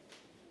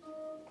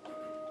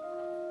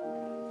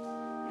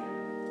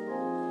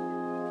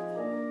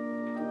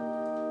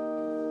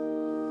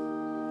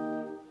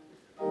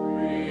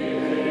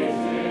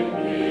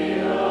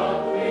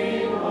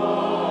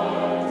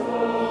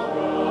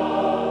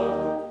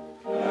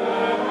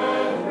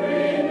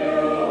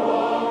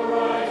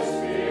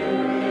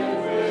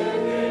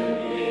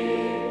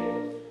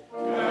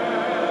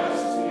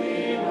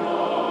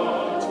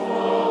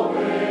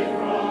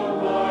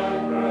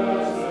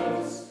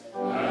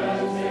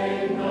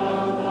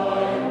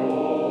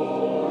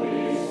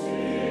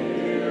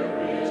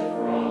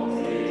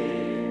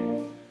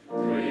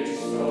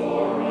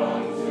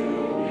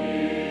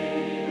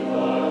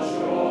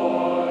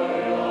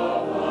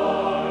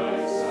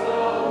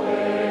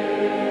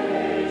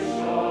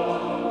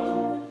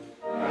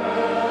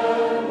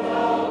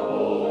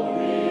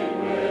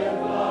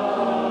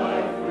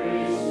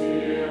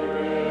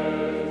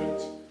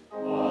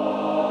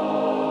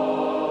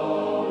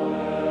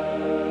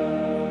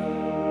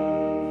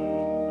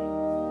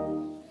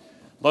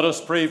 Let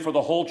us pray for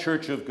the whole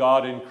Church of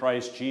God in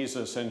Christ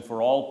Jesus and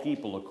for all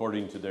people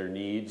according to their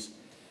needs.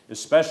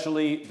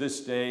 Especially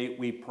this day,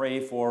 we pray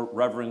for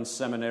Reverend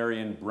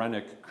Seminarian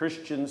Brennick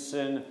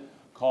Christensen,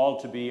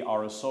 called to be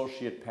our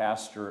associate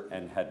pastor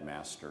and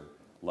headmaster.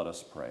 Let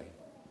us pray.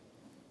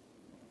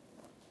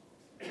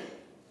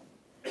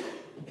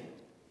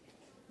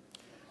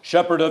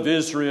 Shepherd of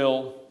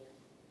Israel,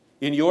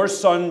 in your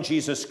Son,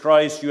 Jesus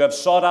Christ, you have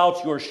sought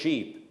out your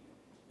sheep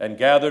and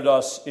gathered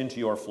us into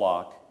your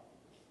flock.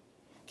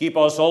 Keep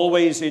us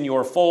always in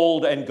your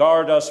fold and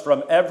guard us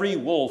from every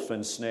wolf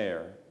and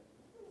snare.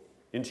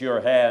 Into your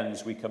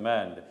hands we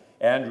commend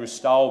Andrew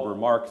Stauber,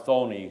 Mark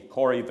Thoney,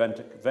 Corey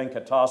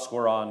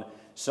Venkataswaran,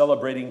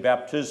 celebrating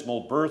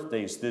baptismal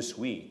birthdays this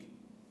week.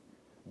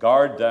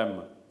 Guard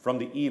them from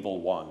the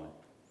evil one.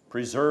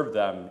 Preserve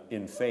them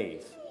in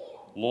faith.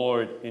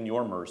 Lord, in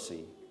your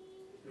mercy.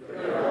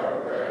 Hear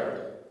our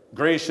prayer.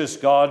 Gracious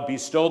God,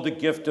 bestow the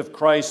gift of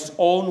Christ's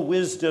own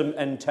wisdom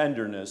and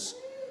tenderness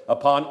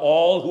upon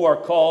all who are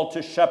called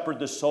to shepherd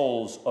the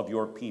souls of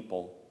your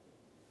people.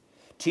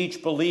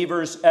 Teach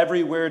believers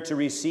everywhere to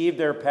receive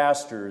their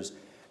pastors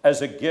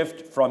as a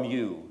gift from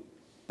you,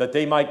 that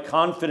they might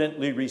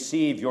confidently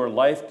receive your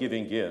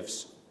life-giving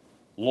gifts.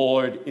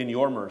 Lord, in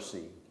your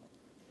mercy.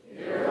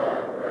 Hear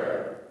our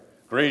prayer.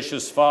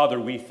 Gracious Father,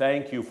 we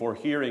thank you for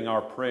hearing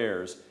our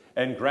prayers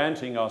and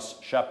granting us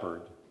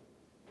shepherd.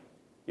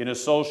 In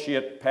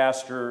Associate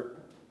Pastor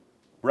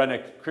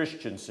Brennick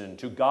Christensen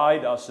to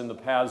guide us in the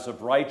paths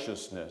of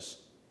righteousness.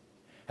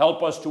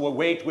 Help us to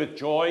await with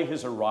joy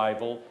his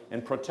arrival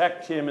and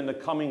protect him in the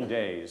coming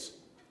days.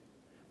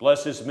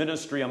 Bless his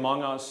ministry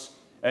among us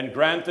and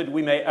grant that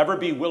we may ever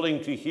be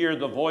willing to hear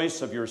the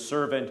voice of your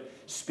servant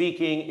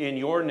speaking in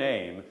your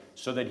name,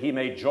 so that he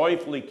may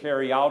joyfully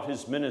carry out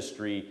his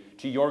ministry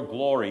to your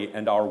glory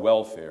and our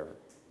welfare.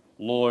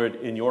 Lord,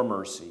 in your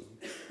mercy.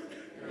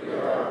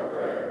 Hear our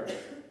prayer.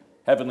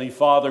 Heavenly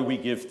Father, we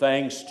give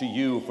thanks to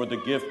you for the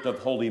gift of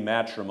holy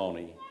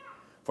matrimony,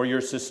 for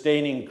your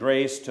sustaining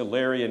grace to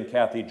Larry and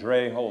Kathy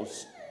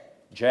Drejos,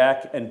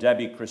 Jack and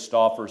Debbie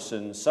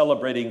Christofferson,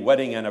 celebrating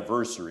wedding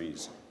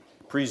anniversaries.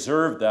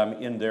 Preserve them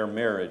in their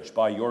marriage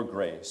by your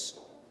grace.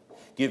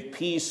 Give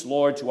peace,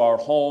 Lord, to our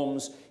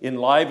homes,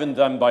 enliven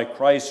them by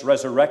Christ's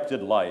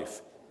resurrected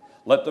life.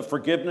 Let the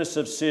forgiveness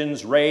of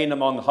sins reign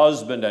among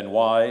husband and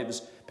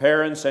wives,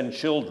 parents and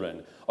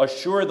children.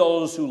 Assure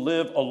those who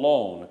live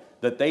alone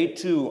that they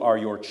too are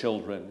your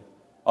children,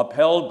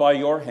 upheld by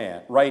your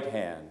right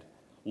hand.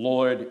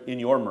 Lord, in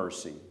your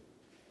mercy.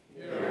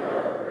 Hear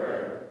our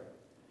prayer.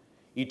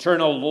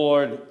 Eternal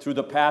Lord, through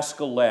the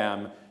Paschal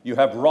Lamb, you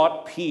have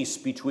wrought peace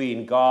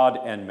between God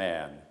and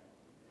man.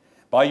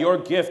 By your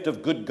gift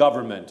of good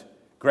government,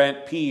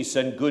 grant peace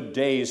and good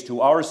days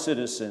to our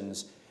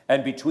citizens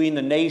and between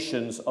the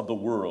nations of the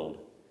world.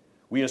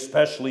 We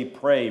especially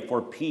pray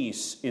for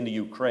peace in the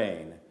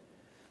Ukraine,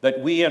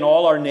 that we and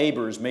all our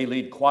neighbors may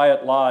lead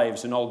quiet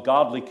lives in all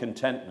godly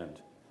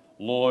contentment.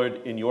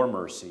 Lord, in your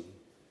mercy.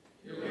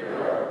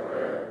 Hear our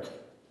prayer.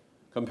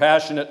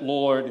 Compassionate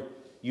Lord,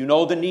 you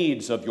know the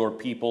needs of your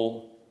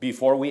people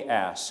before we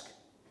ask.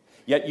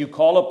 Yet you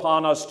call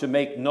upon us to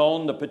make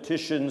known the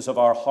petitions of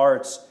our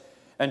hearts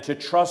and to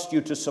trust you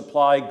to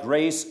supply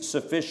grace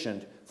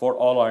sufficient for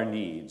all our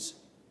needs.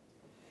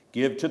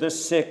 Give to the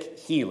sick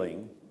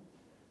healing,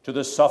 to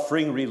the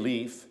suffering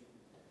relief,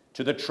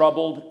 to the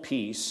troubled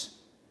peace,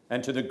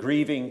 and to the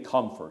grieving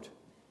comfort.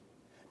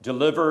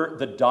 Deliver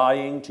the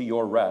dying to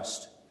your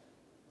rest.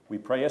 We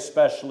pray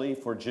especially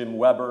for Jim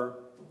Weber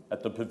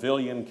at the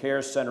Pavilion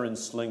Care Center in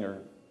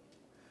Slinger,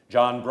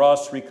 John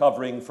Bruss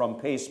recovering from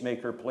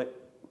pacemaker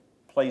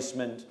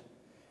placement,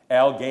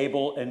 Al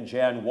Gable and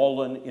Jan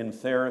Wolin in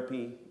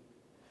therapy,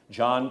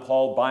 John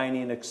Paul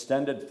Biney in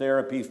extended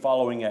therapy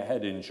following a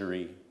head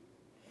injury,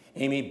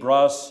 Amy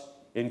Bruss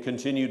in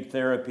continued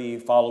therapy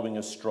following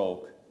a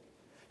stroke,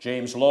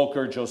 James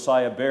Loker,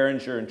 Josiah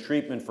Behringer in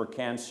treatment for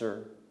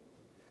cancer,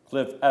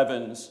 Cliff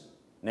Evans,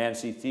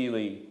 Nancy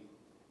Thiele,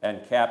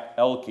 and Cap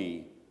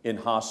Elke in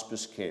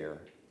hospice care.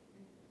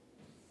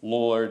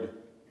 Lord,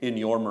 in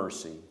your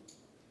mercy.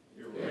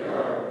 Hear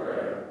our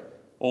prayer.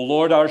 O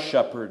Lord, our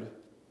shepherd,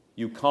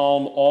 you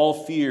calm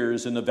all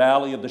fears in the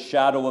valley of the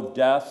shadow of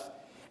death,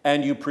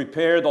 and you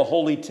prepare the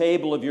holy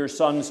table of your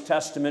Son's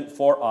testament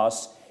for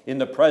us in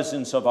the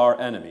presence of our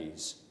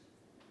enemies.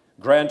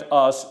 Grant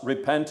us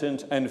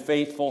repentant and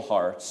faithful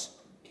hearts.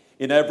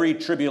 In every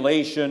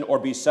tribulation or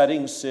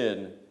besetting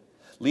sin,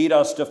 lead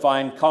us to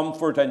find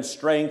comfort and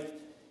strength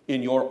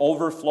in your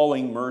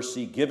overflowing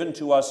mercy given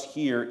to us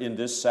here in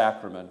this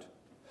sacrament.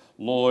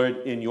 Lord,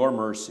 in your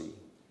mercy.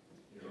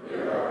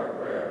 Hear our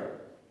prayer.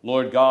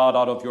 Lord God,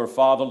 out of your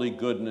fatherly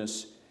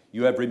goodness,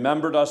 you have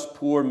remembered us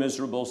poor,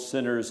 miserable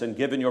sinners and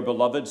given your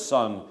beloved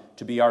Son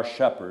to be our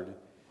shepherd,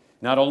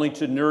 not only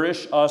to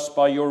nourish us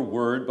by your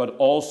word, but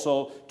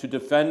also to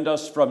defend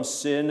us from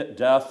sin,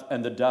 death,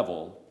 and the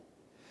devil.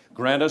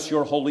 Grant us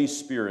your Holy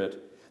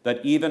Spirit,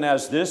 that even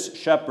as this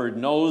shepherd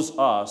knows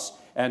us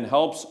and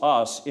helps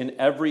us in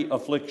every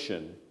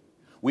affliction,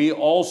 we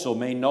also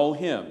may know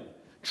him,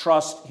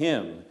 trust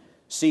him,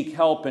 seek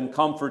help and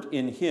comfort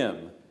in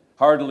him,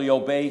 heartily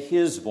obey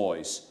his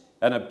voice,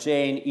 and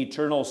obtain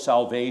eternal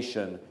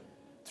salvation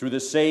through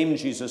the same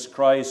Jesus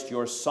Christ,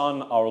 your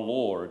Son, our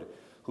Lord,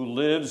 who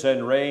lives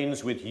and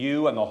reigns with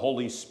you and the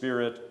Holy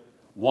Spirit,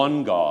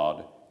 one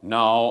God,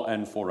 now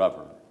and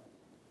forever.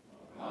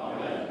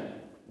 Amen.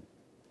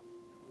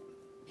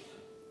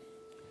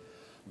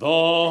 The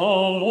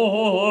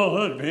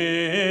Lord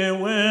be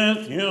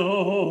with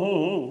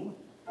you.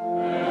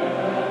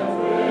 And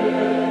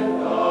with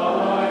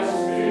thy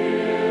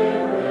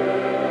spirit.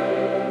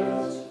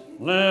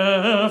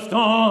 Lift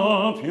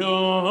up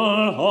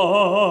your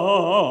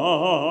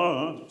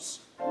hearts.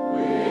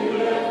 We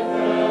lift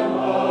them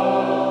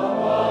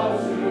up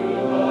unto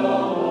the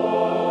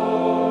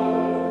Lord.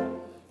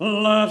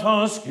 Let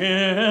us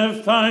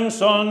give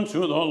thanks unto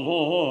the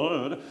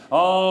Lord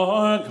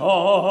our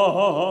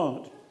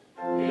God.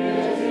 It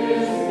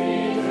is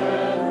meet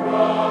and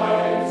right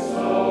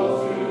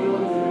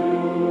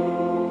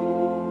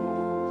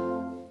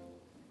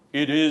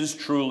is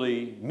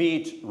truly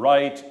meet,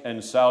 right,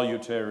 and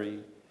salutary,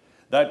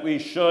 that we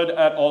should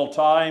at all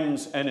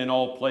times and in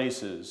all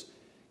places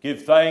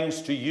give thanks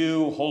to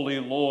you, Holy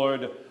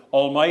Lord,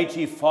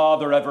 Almighty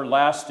Father,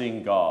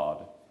 everlasting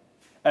God.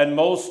 And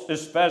most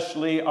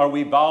especially are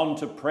we bound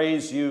to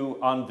praise you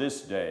on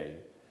this day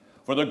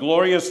for the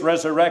glorious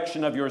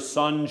resurrection of your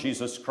Son,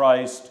 Jesus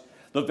Christ,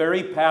 the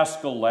very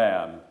Paschal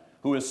Lamb,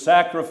 who is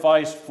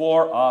sacrificed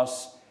for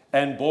us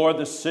and bore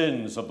the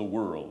sins of the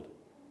world.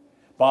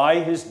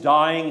 By his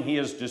dying, he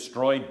has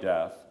destroyed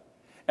death,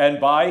 and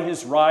by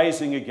his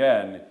rising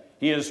again,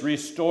 he has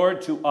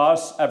restored to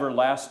us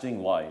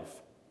everlasting life.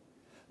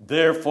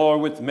 Therefore,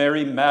 with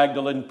Mary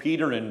Magdalene,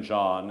 Peter, and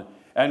John,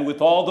 and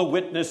with all the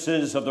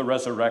witnesses of the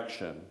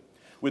resurrection,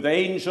 with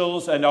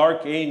angels and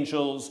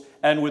archangels,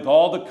 and with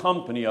all the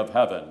company of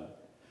heaven,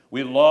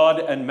 we laud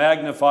and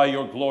magnify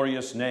your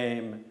glorious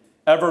name,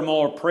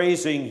 evermore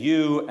praising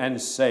you and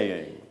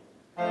saying,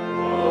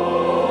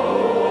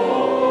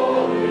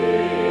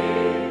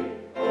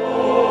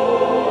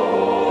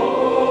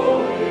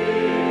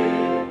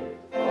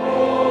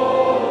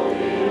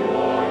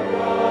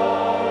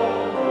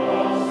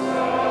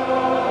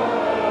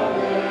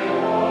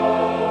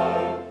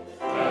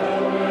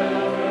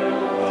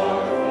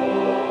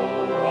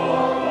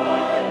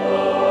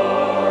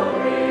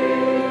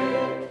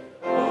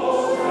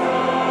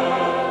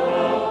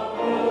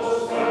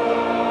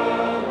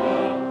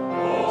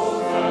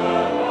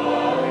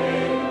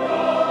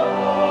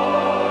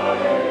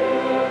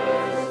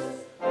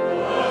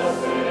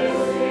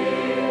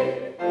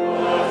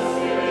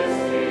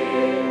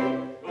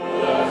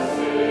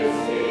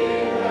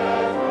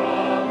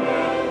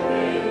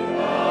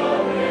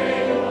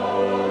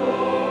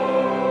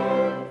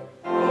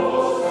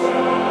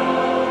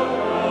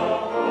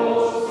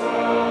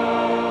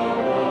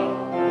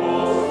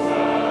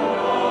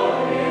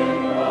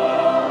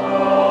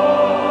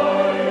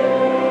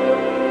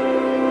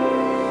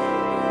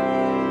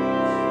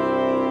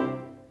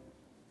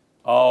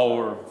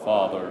 Our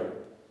Father,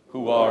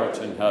 who art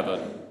in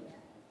heaven,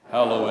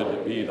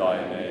 hallowed be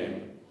thy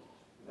name.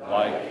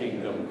 Thy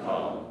kingdom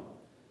come,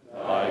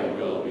 thy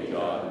will be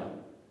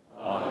done,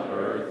 on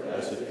earth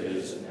as it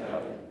is in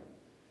heaven.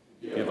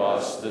 Give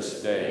us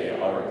this day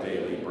our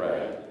daily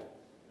bread,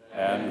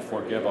 and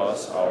forgive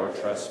us our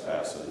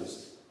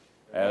trespasses,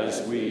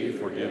 as we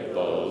forgive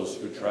those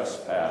who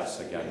trespass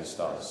against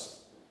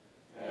us.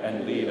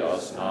 And lead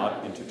us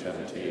not into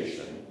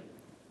temptation,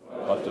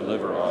 but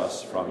deliver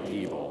us from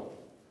evil.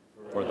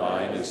 For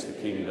thine is the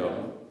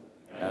kingdom,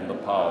 and the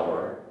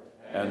power,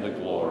 and the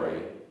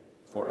glory,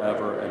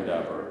 forever and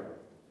ever.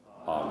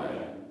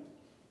 Amen.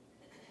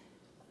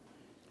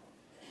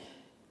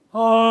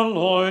 Our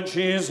Lord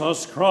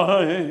Jesus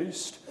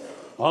Christ,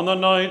 on the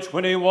night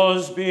when he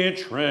was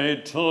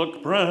betrayed,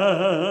 took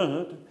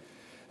bread,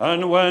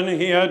 and when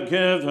he had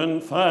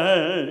given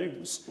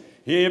thanks,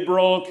 he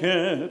broke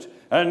it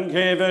and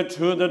gave it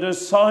to the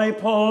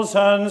disciples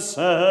and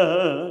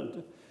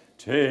said,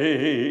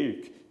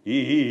 "Take,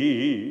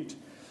 eat,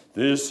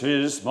 this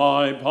is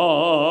my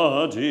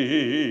body,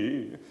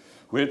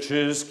 which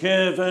is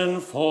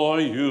given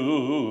for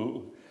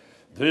you.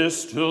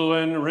 This do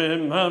in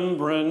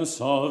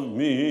remembrance of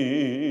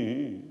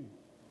me."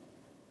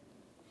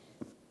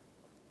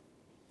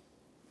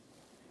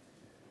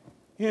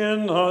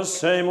 In the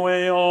same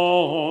way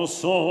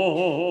also,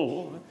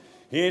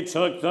 he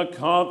took the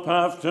cup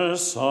after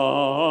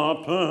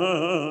supper,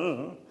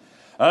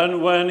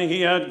 and when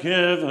he had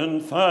given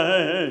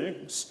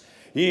thanks,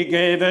 he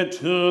gave it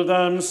to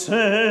them,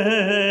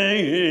 saying,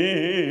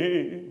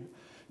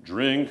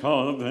 "Drink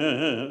of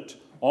it,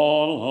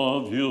 all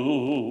of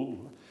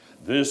you.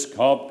 This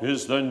cup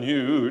is the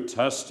New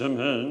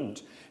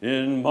Testament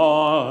in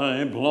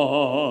my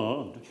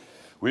blood,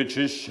 which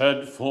is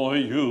shed for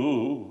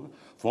you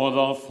for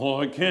the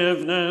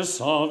forgiveness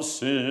of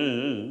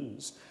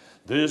sins.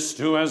 This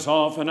do as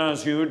often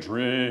as you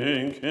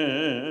drink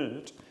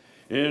it,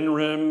 in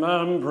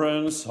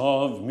remembrance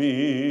of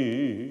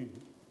me."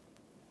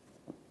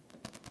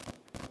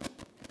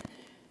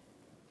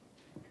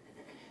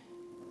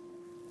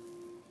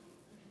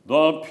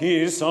 The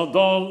peace of the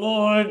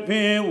Lord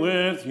be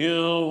with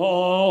you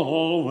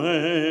always.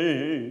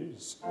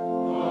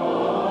 Amen.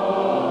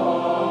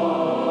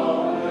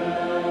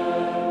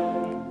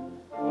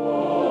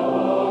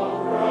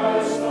 O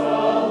Christ, the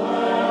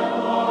Lamb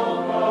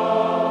of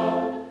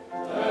God,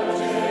 that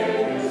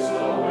takest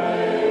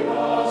away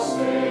the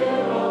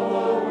sin of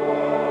the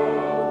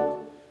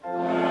world,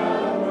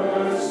 have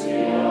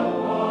mercy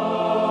upon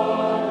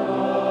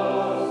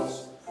us.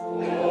 O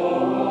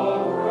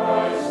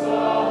Christ,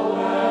 the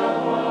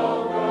Lamb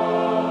of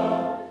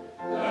God,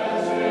 that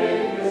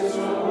takest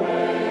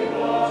away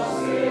the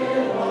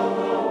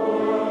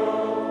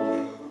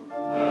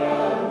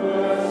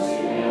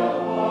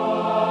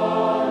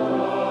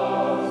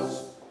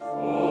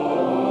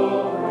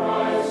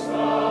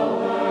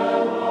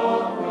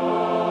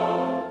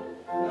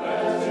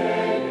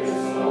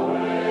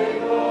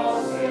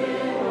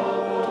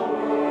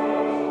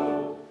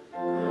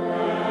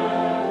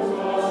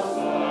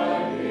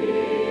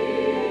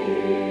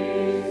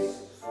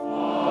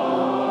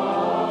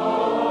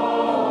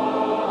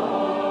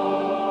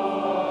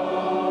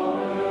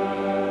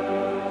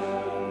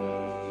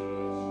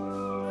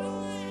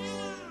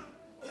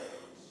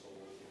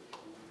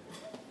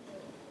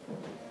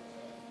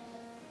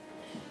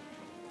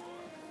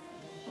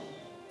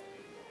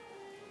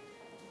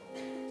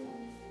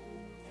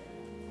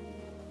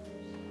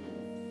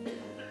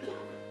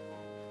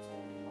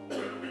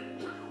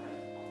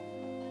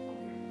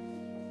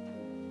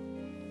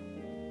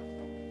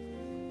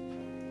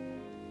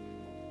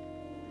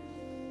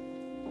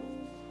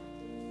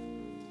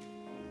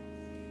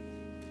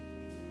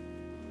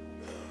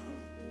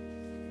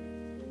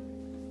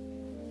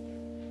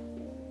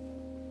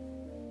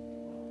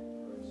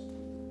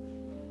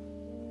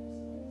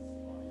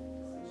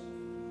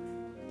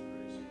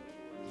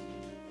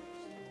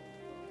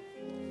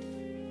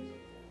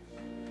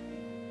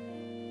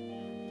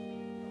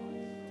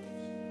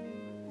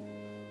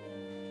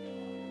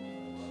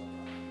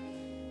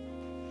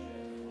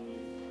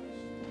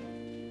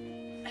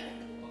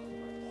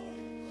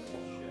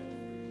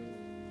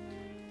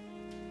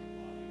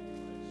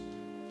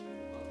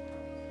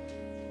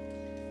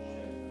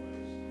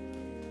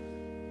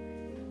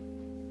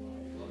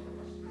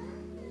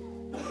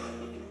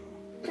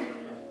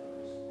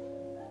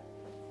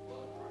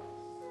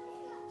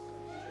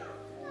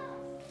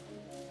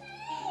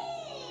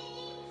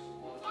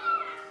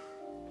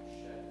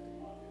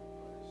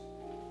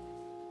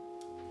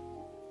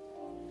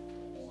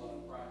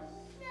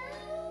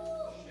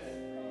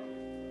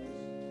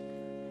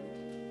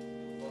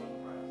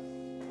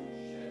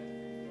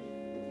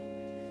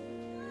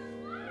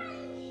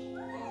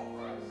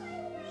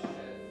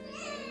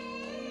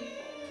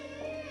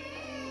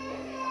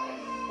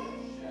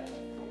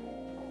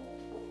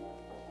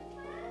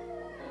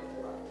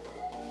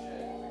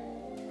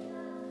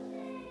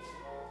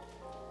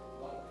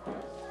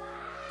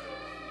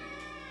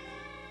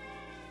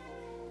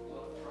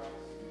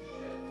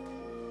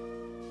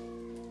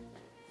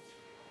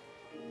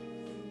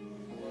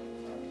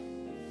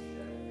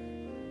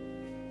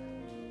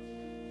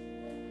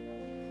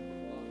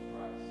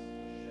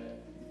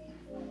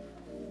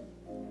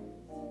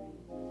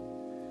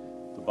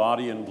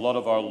body and blood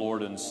of our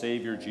Lord and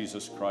Savior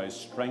Jesus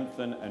Christ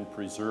strengthen and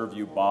preserve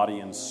you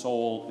body and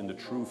soul in the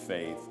true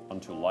faith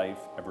unto life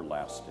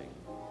everlasting.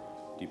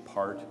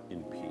 Depart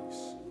in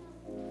peace.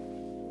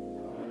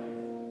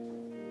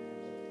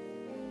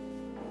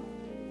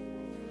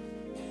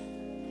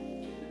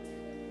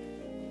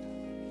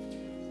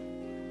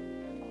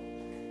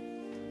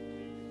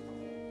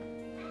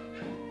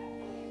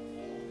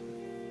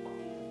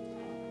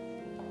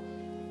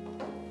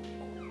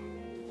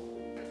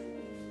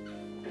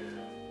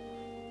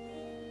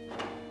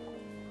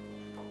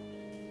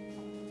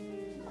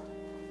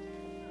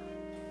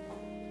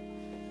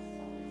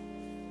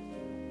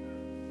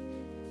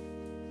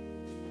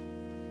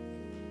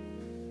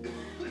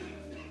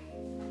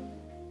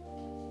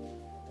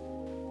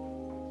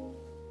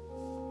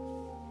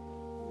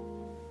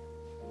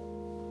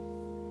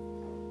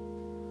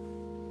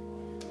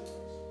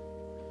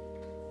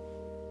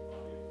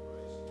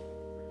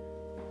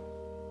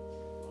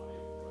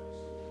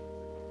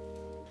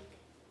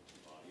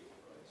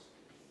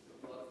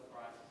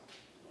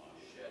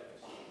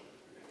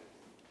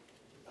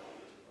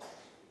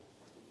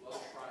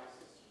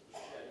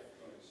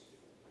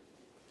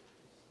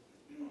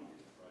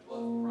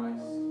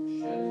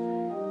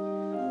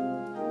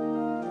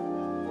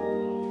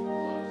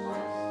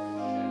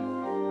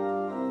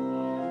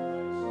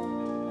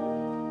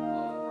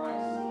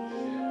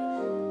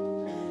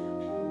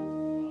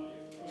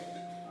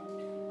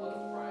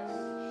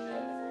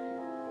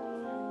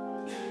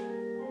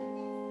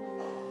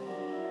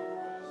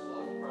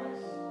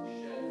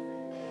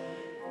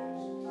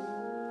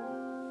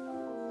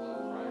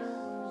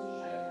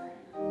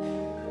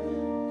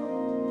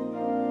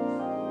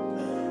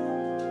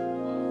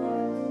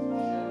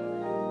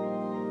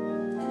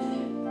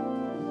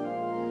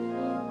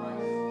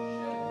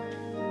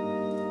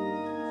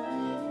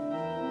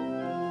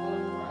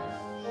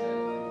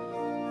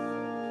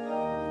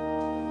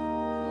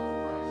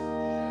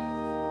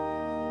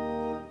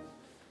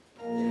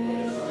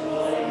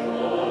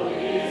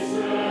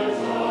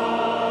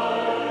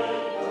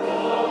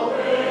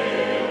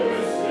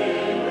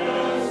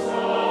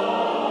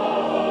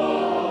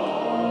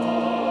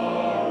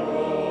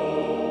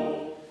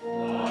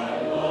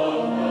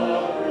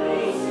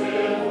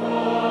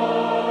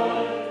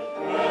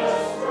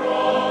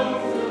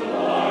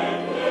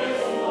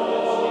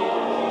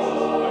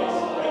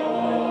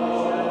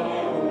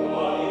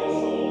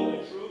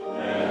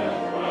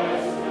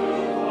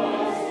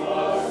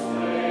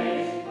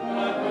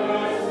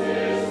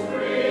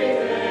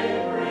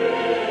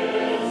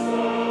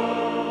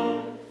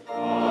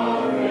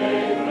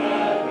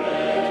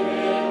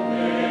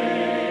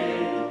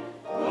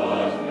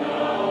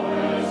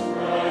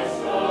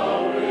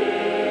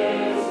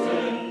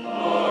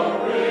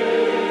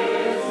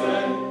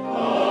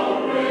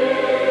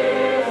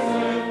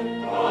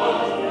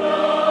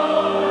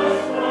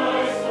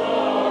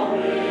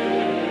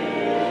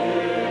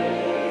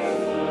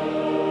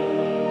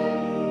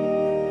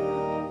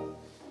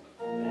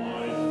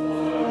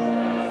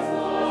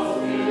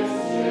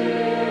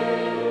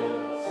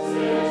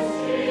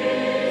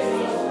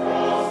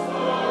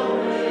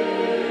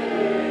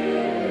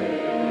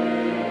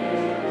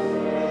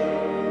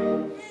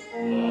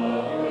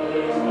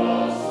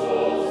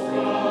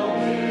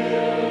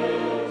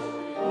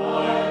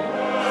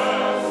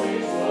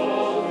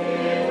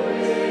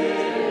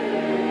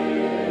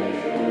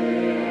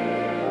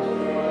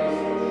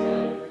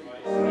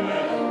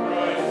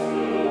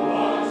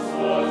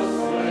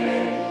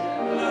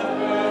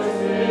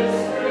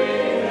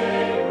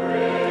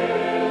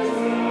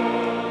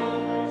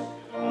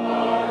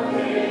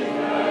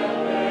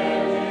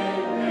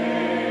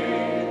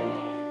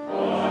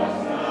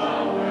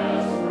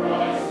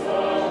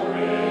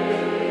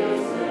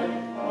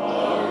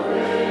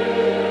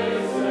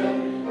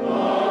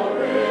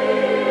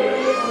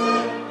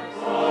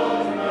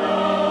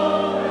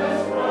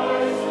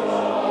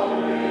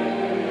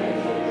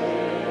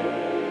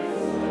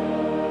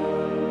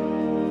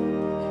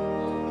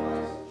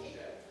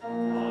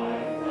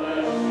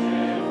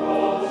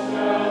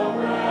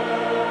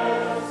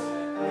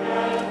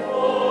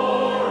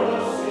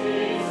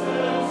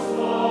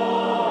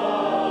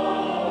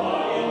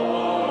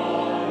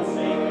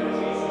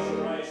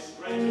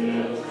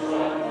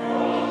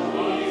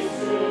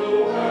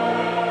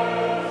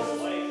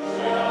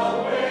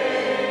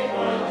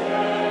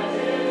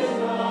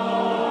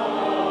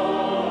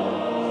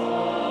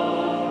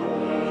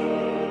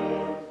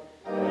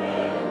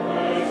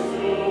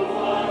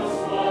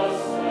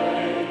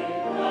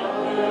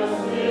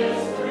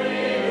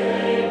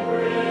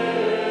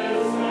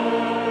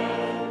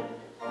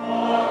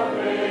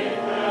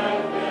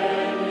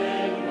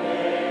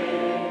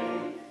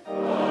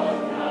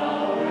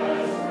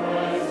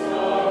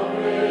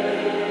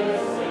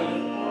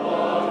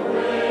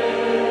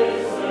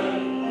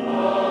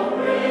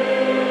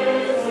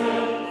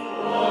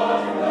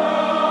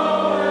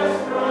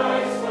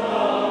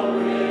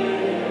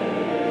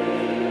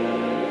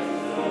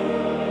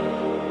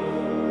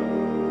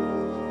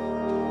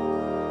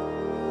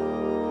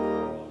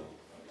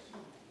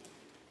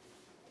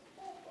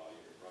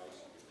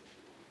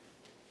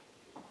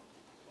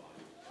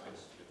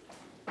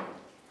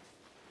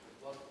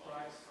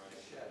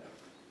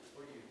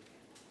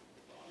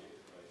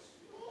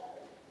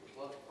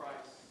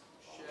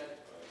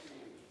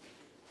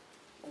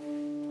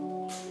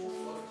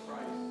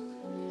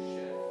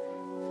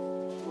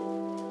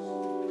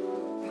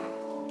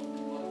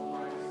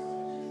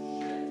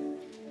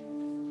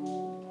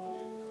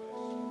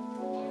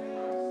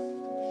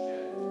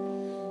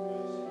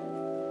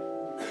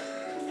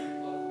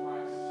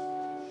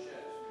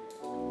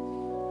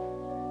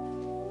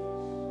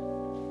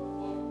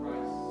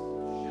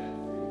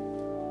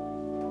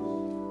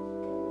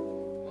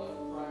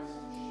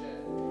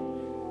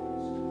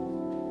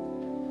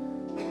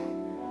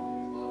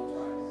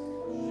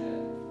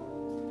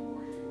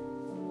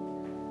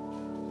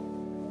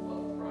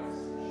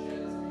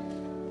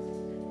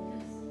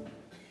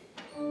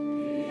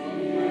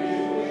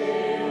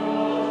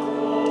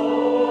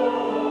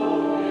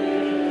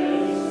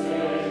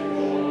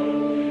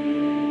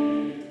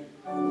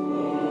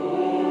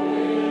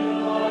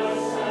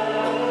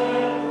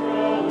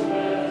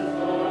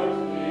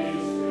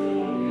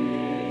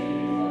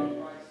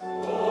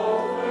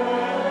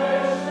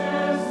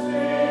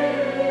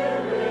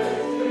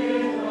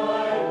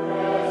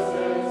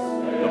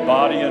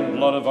 body and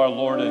blood of our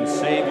Lord and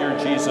Savior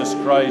Jesus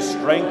Christ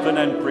strengthen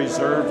and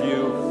preserve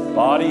you,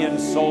 body and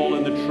soul,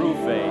 in the true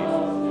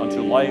faith,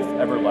 unto life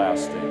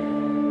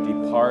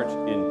everlasting. Depart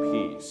in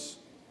peace.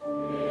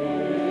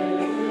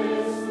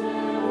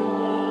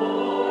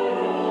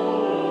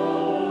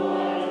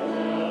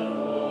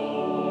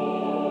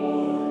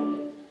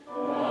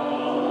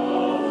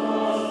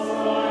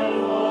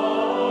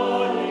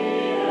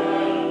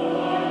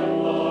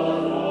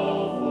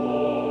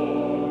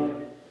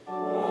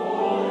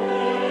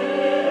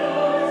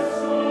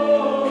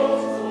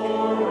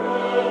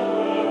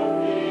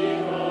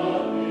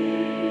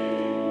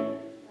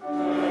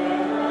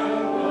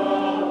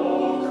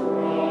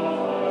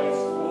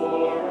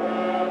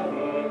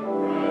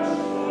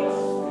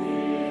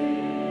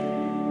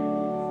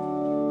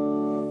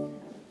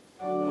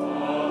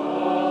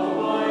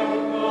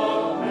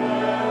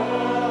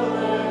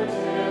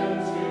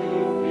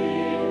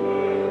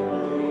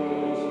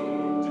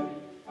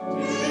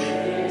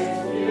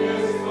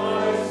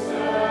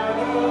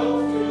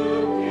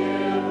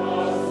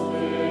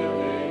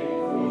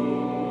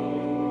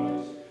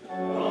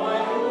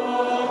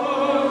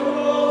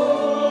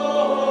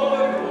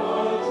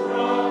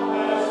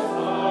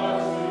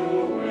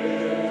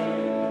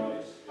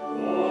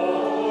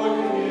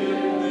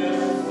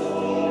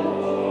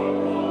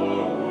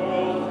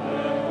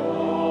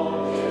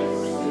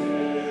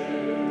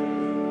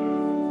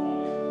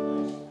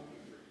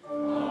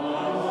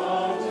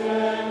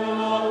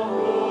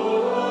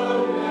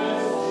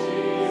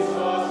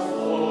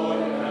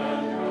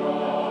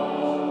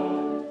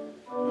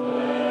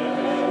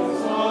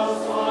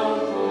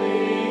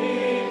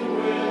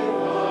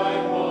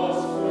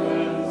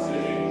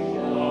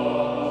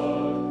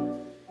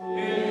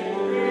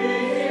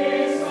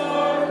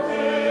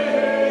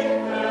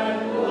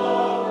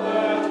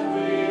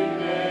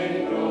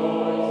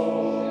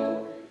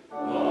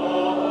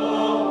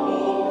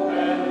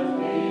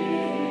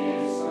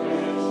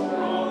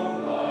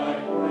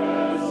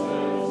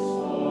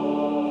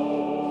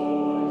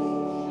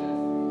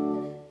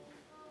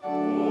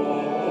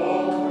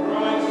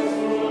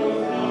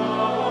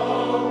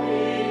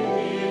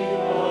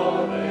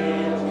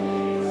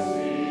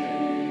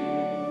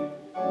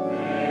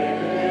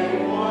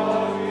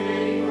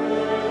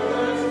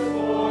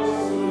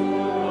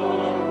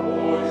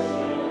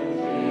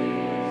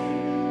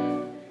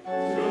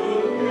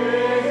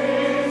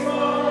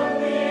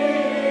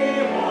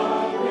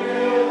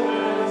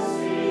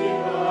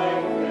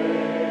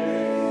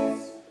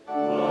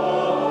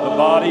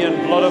 Body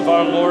and blood of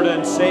our Lord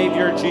and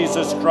Savior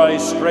Jesus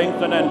Christ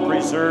strengthen and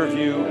preserve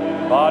you,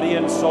 body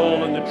and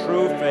soul, in the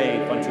true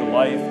faith unto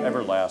life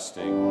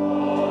everlasting.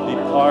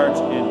 Depart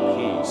in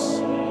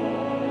peace.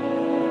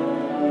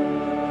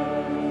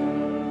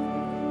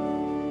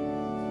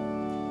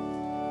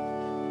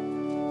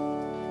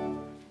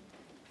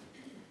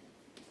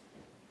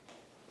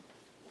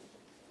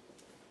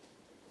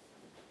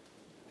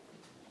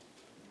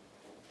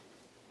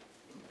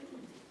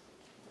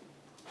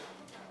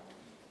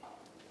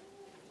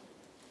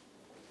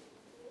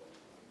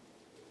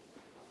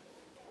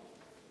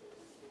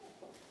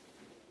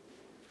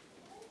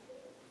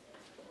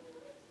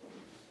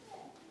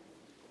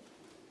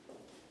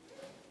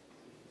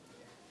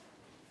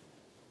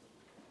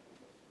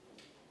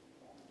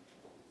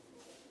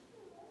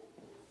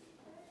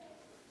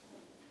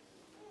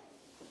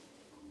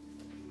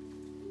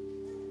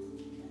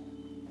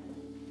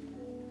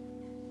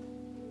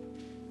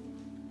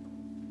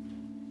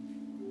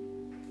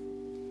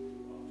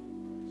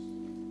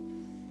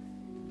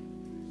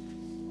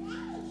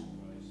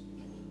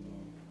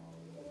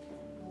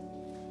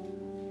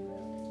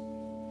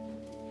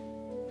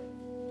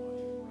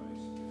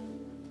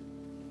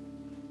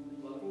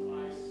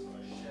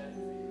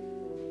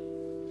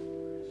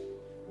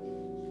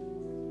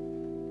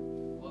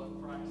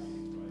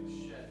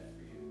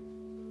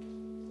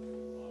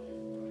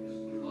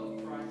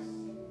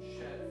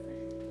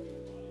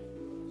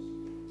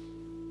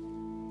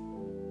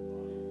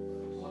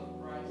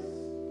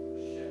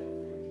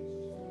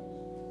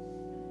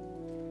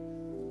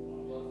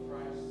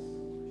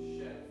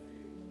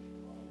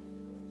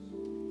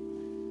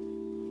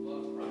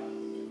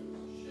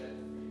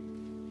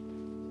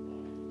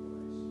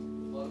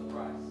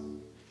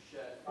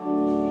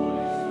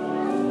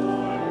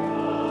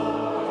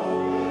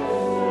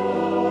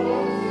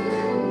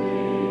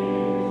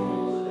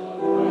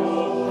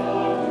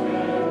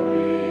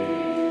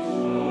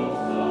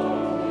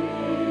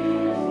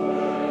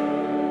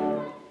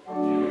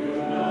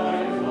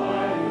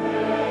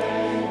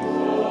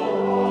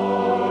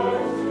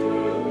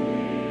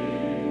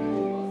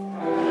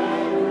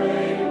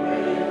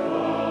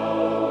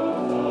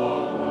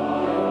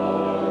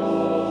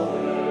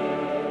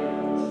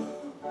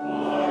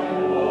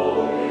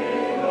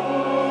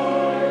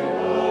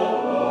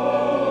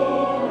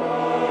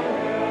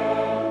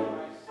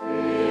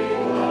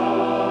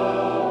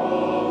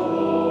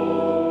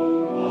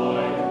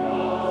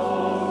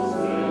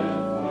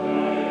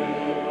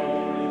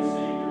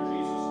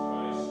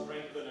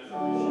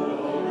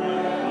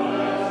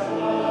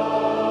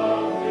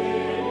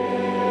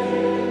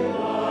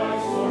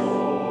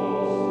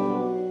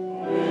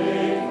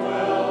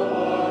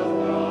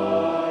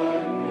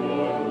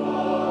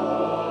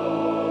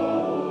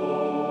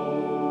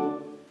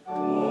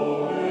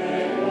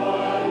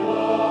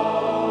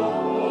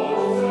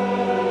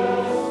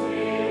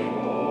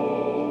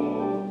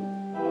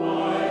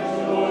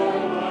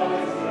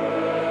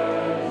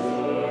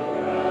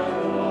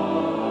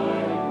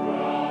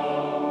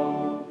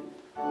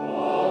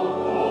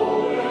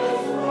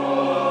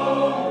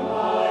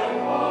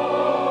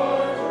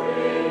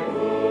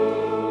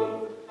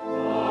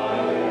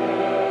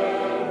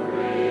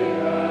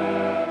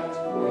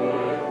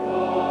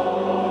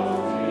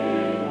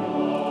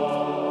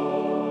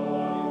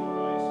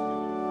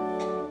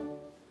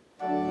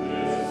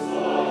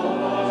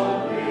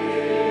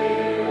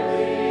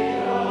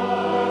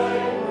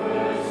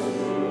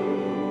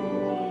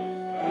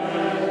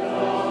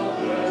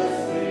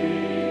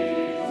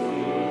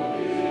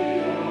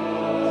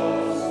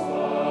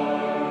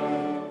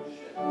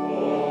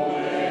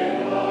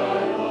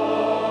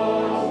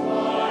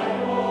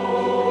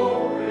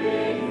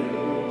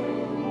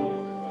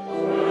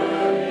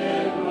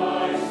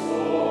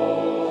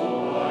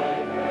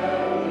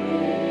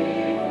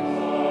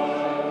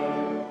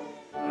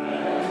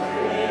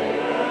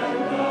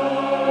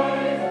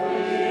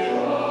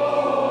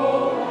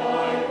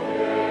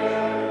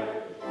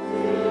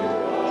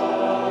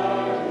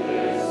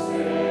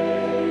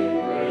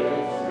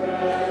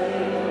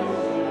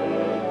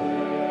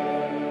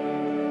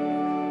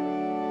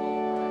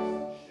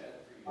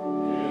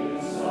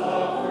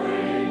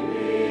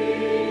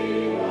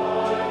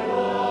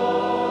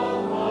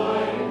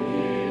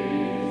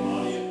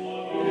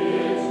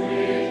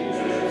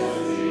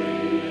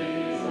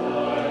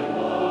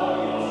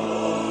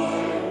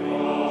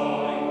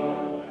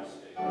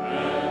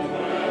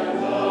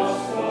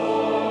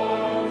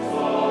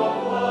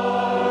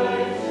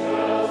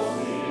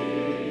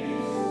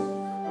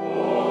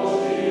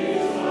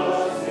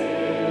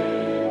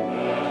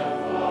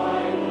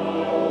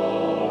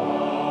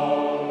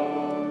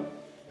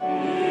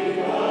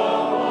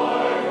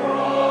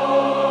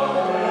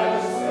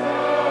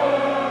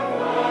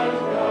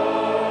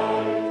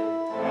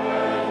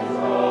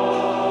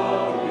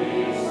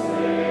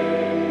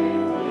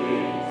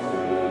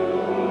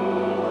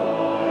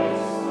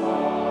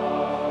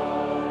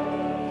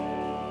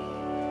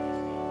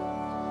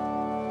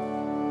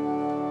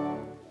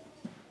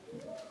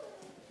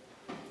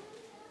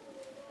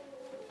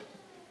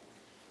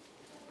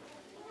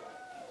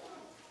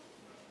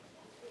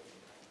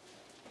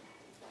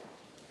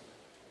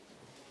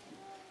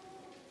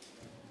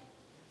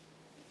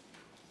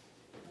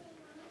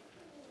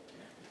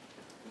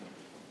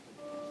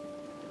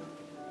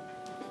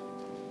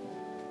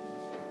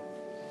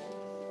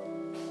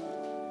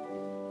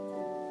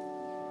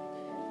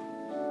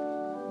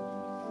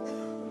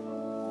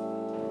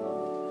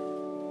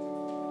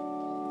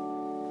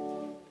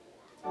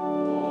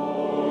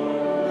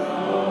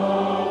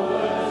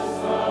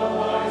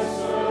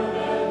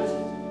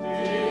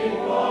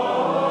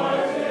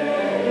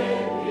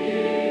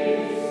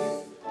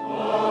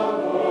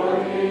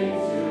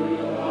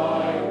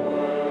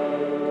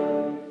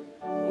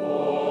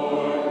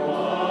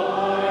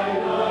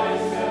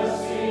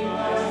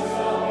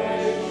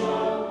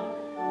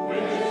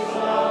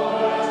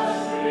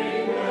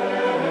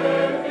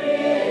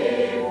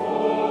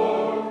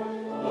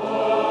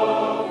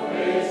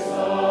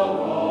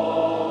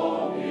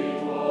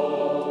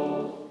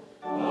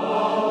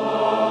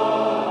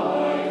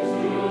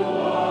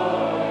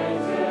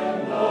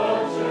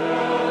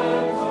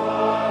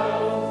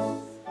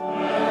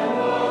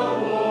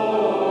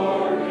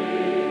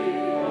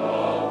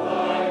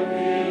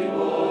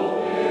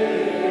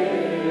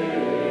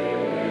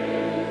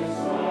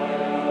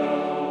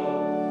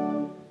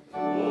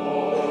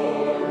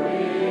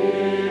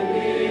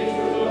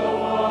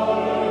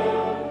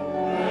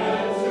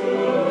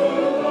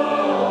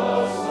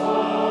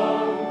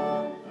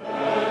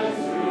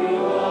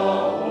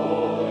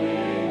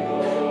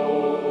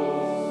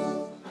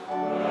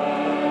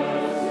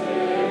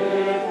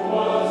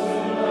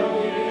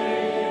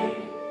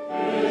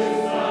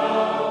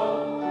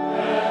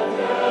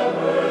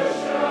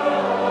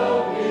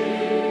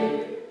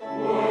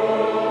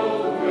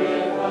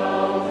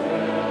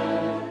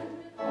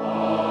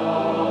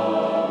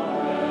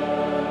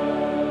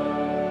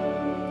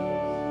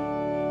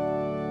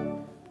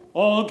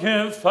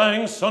 give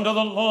thanks unto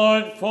the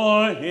Lord,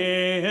 for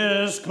he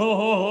is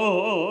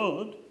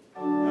good.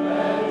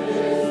 And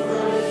his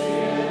mercy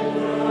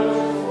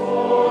endures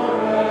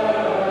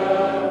forever.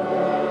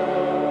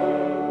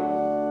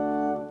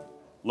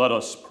 Let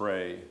us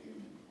pray.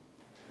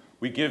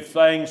 We give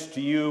thanks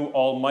to you,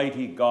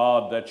 Almighty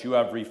God, that you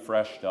have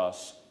refreshed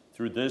us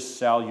through this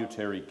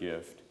salutary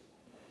gift.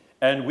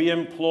 And we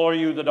implore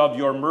you that of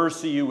your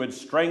mercy you would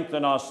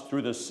strengthen us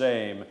through the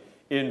same,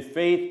 in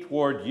faith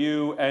toward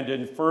you and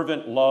in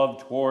fervent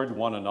love toward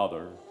one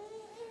another.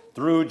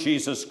 Through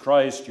Jesus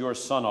Christ, your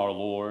Son, our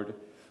Lord,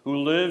 who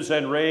lives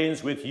and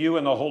reigns with you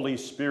in the Holy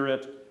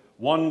Spirit,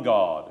 one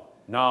God,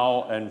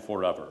 now and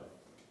forever.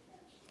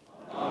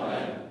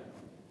 Amen.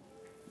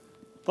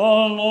 The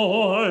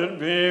Lord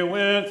be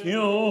with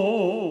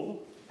you.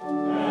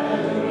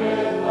 And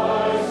with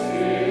thy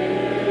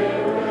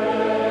spirit.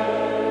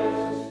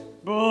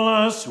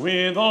 Bless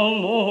we the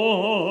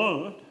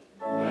Lord.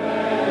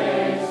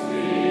 Thanks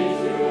be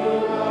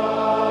to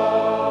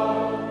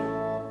God.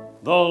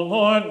 The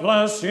Lord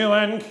bless you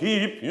and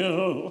keep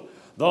you.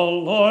 The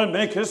Lord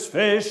make his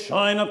face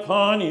shine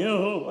upon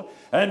you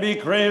and be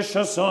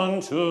gracious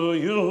unto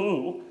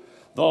you.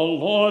 The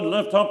Lord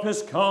lift up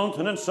his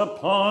countenance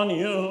upon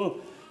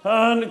you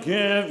and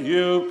give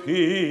you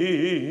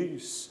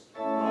peace.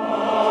 Amen.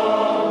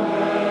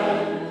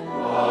 Amen.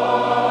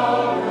 Amen.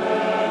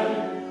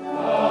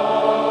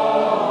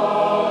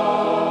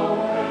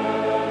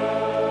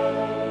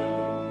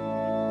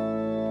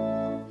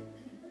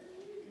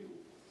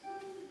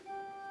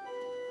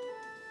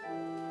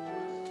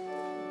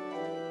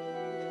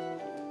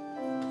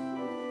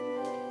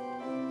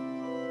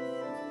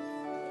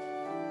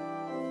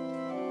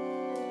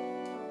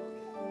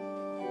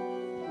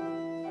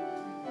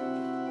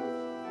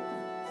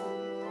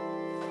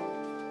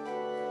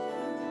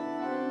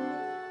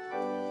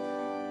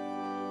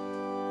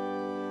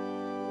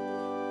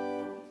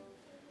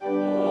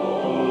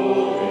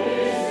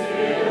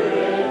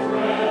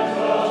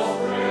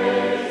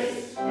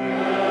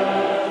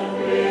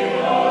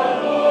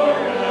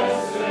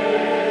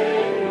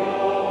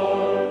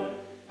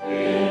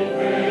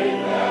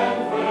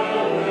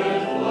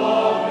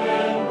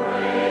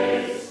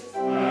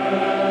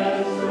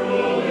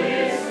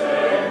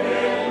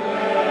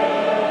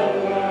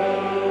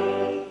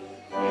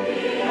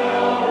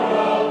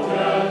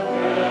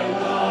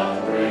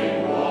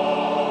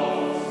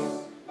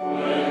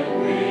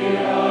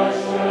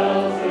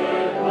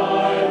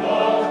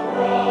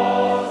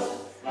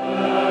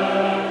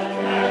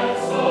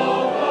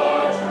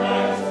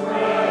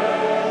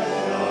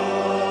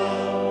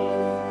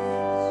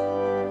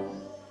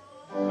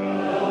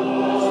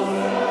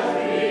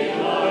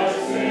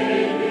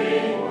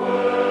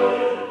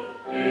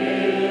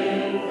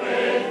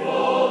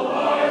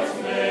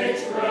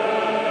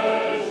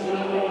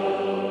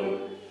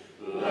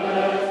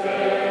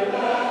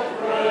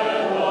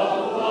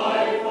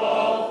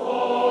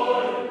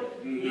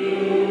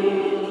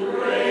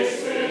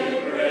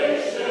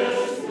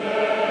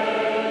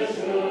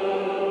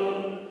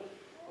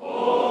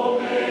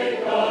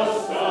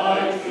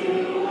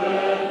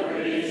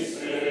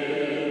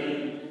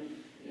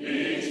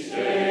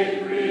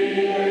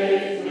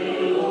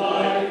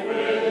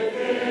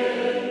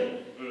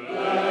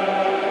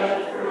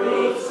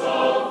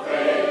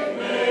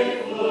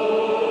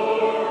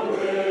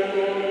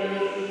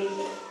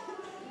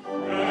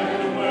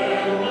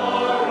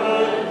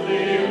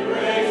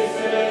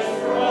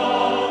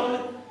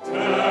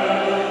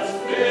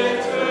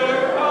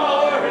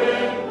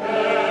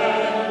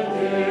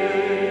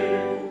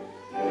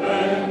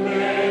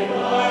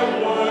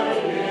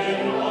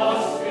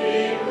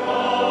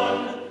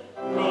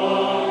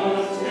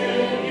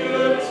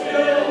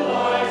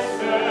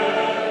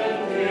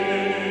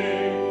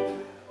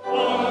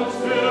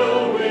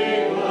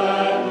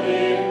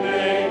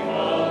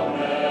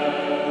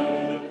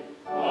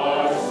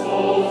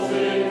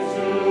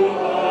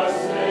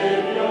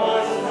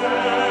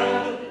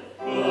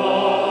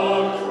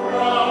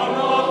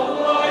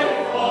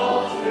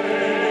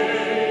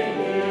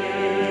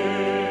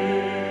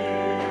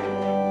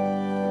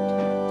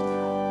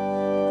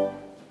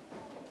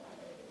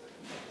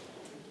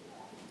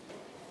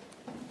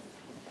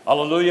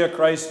 Hallelujah,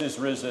 Christ is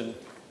risen.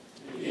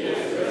 He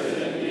is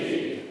risen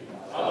indeed.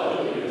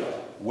 Hallelujah.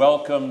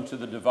 Welcome to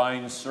the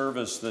divine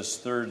service this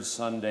third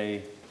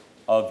Sunday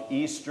of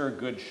Easter,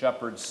 Good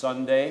Shepherd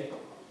Sunday.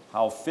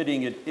 How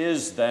fitting it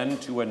is then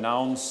to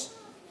announce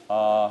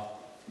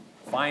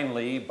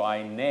finally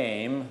by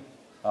name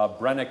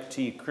Brennick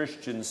T.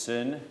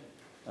 Christensen,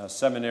 a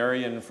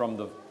seminarian from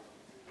the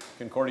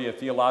Concordia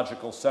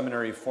Theological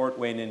Seminary, Fort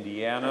Wayne,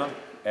 Indiana,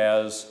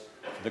 as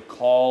the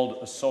called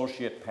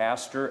associate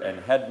pastor and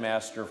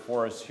headmaster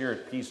for us here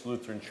at Peace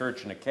Lutheran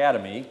Church and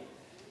Academy.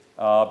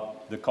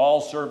 The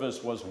call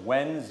service was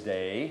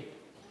Wednesday,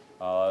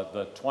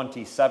 the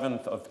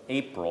 27th of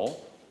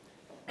April.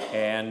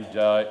 And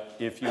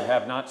if you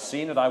have not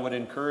seen it, I would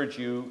encourage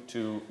you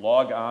to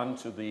log on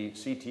to the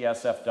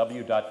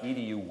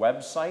ctsfw.edu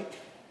website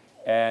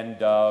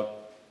and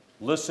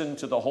listen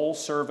to the whole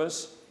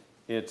service.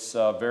 It's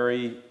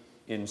very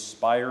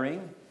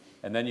inspiring,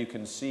 and then you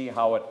can see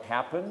how it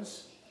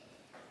happens.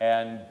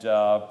 And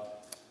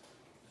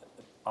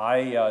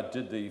I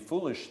did the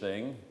foolish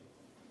thing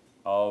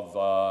of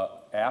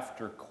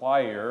after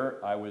choir,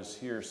 I was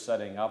here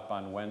setting up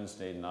on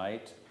Wednesday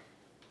night,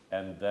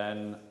 and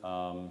then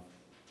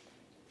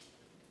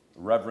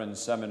Reverend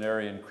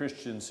Seminarian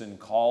Christensen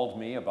called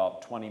me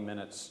about 20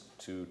 minutes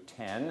to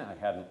 10. I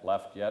hadn't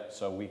left yet,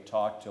 so we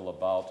talked till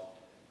about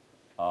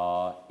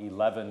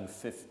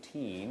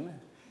 11:15.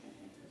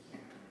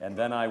 And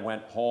then I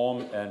went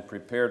home and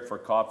prepared for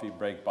coffee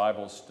break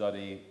Bible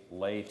study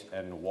late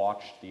and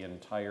watched the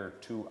entire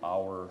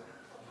 2-hour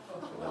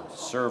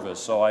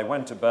service. So I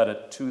went to bed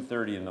at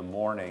 2:30 in the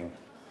morning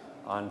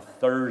on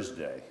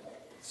Thursday.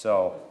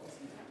 So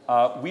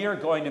we are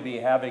going to be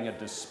having a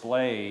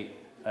display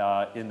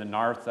in the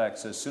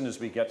narthex as soon as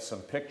we get some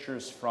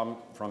pictures from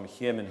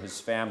him and his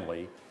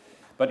family.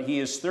 But he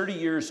is 30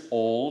 years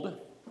old.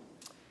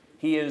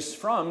 He is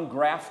from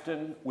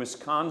Grafton,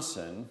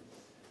 Wisconsin.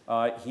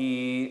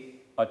 He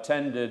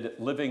attended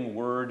Living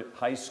Word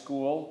High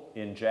School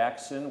in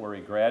Jackson, where he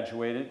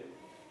graduated.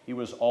 He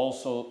was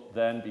also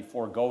then,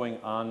 before going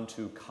on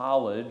to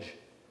college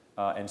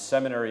and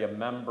seminary, a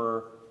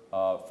member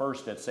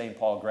first at St.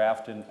 Paul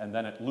Grafton and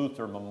then at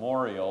Luther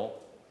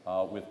Memorial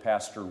with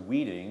Pastor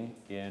Weeding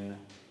in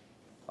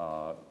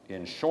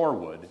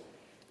Shorewood.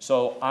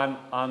 So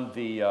on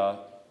the,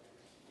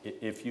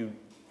 if you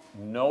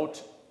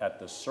note at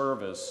the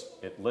service,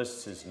 it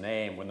lists his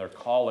name when they're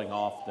calling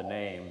off the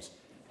names,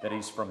 that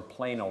he's from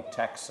Plano,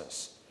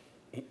 Texas.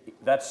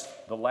 That's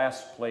the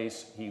last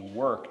place he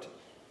worked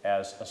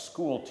as a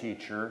school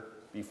teacher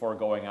before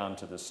going on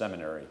to the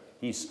seminary.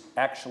 He's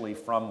actually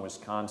from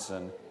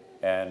Wisconsin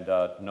and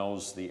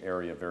knows the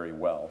area very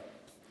well.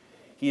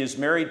 He is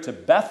married to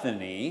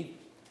Bethany,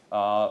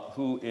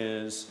 who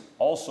is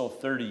also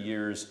 30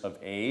 years of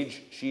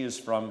age. She is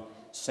from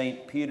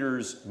St.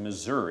 Peters,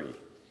 Missouri.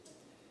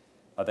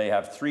 They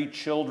have 3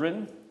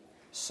 children,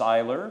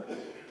 Siler,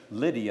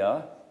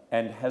 Lydia,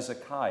 and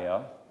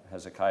Hezekiah.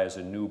 Hezekiah is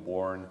a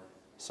newborn.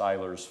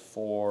 Siler's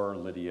 4,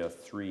 Lydia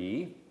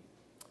 3.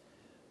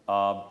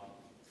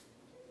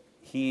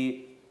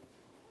 He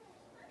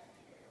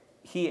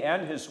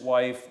and his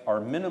wife are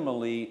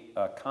minimally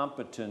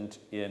competent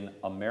in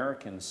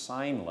American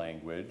Sign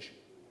Language,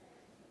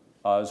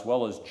 as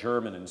well as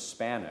German and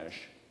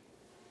Spanish,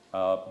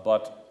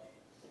 but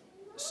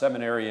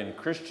Seminarian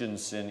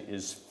Christensen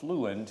is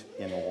fluent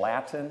in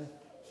Latin,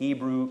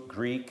 Hebrew,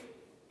 Greek,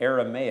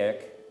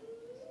 Aramaic,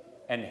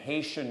 and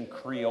Haitian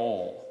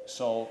Creole.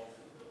 So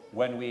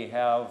when we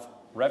have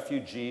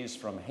refugees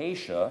from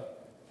Haiti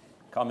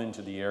come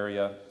into the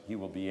area, he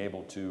will be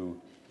able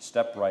to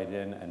step right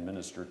in and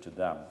minister to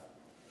them.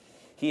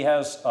 He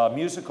has a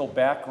musical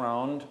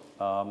background,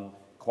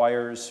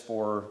 choirs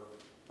for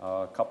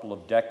a couple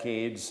of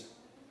decades,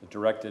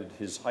 directed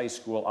his high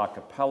school a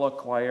cappella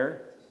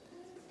choir.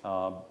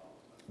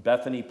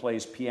 Bethany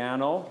plays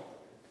piano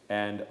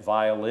and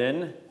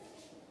violin,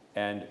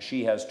 and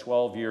she has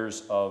 12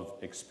 years of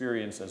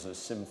experience as a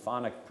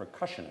symphonic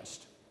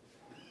percussionist.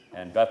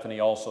 And Bethany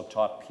also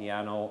taught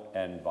piano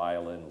and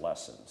violin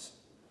lessons.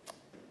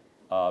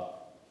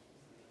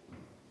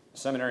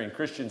 Seminarian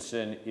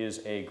Christensen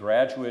is a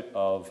graduate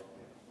of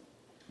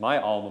my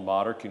alma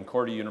mater,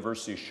 Concordia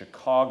University of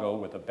Chicago,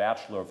 with a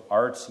Bachelor of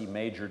Arts. He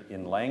majored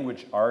in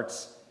language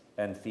arts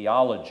and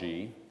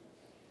theology.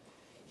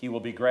 He will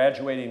be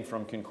graduating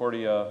from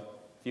Concordia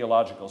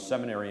Theological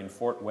Seminary in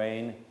Fort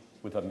Wayne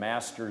with a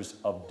Master's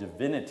of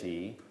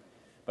Divinity,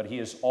 but he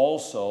is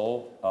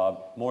also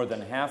more than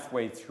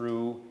halfway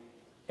through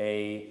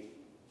a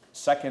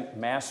second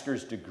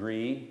master's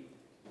degree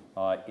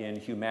in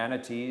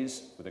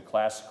humanities with a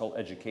classical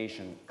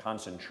education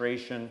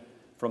concentration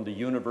from the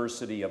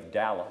University of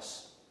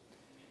Dallas.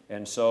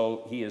 And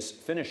so he is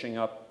finishing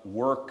up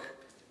work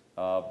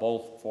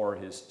both for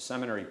his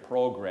seminary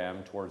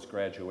program towards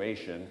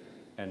graduation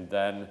and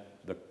then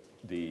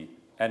the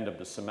end of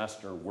the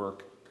semester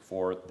work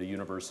for the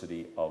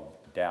University of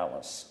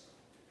Dallas.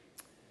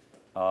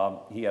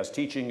 He has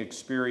teaching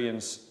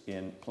experience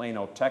in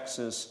Plano,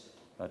 Texas,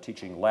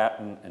 teaching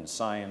Latin and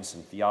science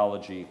and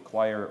theology,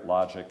 choir,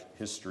 logic,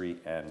 history,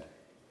 and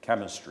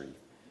chemistry.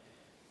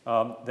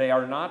 They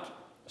are not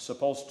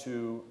supposed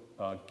to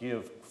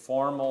give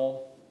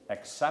formal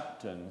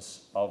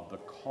acceptance of the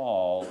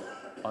call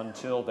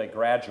until they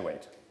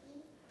graduate.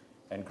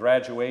 And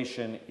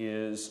graduation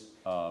is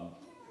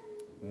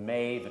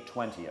May the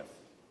 20th.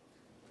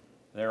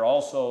 They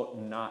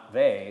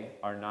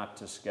are not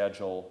to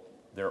schedule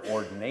their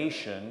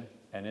ordination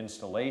and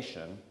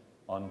installation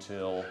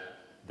until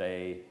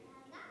they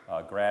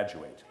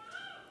graduate.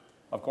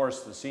 Of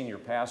course, the senior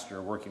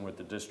pastor working with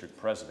the district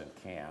president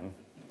can.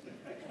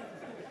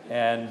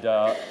 And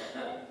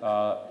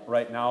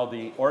right now,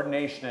 the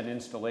ordination and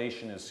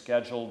installation is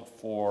scheduled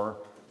for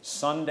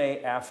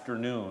Sunday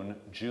afternoon,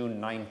 June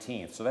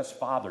 19th. So that's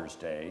Father's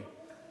Day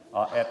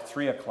at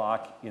 3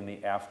 o'clock in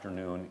the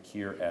afternoon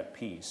here at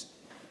Peace.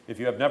 If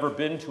you have never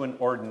been to an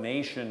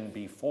ordination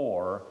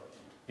before,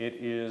 It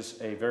is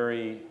a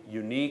very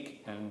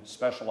unique and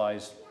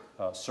specialized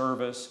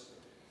service.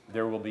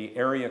 There will be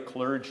area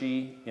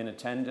clergy in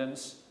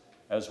attendance,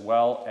 as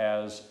well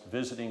as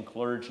visiting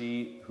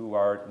clergy who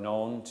are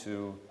known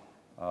to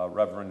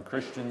Reverend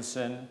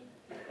Christensen,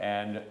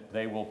 and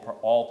they will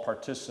all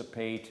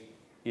participate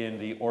in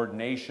the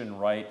ordination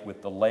rite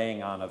with the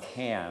laying on of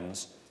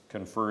hands,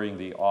 conferring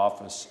the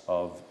office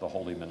of the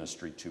holy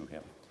ministry to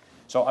him.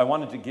 So I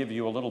wanted to give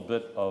you a little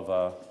bit of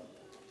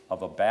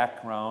a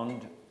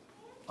background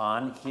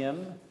on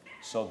him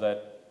so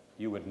that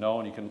you would know,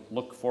 and you can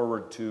look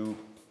forward to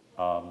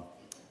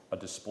a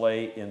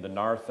display in the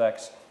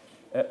narthex.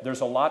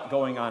 There's a lot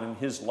going on in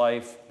his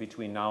life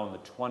between now and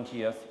the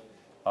 20th.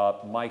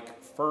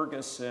 Mike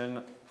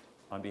Ferguson,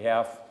 on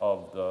behalf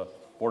of the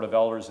Board of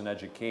Elders and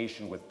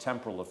Education with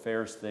temporal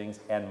affairs things,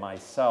 and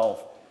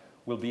myself,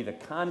 will be the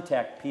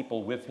contact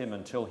people with him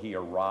until he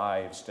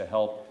arrives to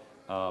help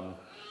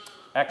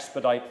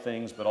expedite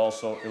things, but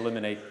also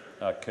eliminate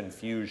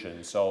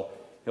confusion. So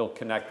he'll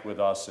connect with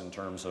us in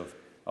terms of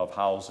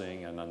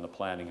housing and then the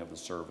planning of the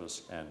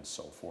service and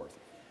so forth.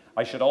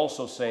 I should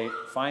also say,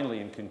 finally,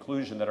 in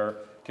conclusion, that our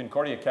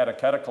Concordia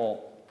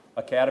Catechetical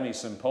Academy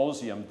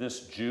Symposium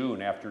this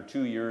June, after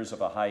 2 years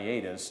of a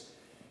hiatus,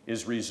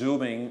 is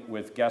resuming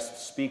with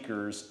guest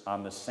speakers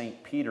on the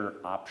St. Peter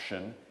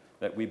option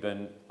that we've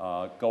been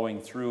going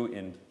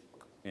through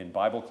in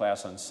Bible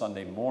class on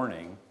Sunday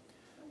morning.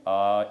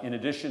 In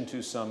addition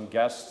to some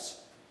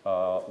guests,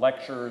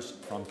 lecturers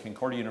from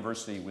Concordia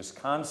University,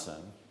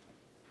 Wisconsin,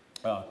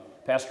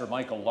 Pastor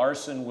Michael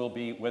Larson will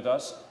be with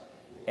us,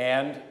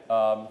 and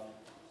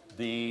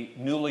the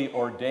newly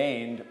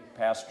ordained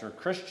Pastor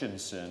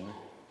Christensen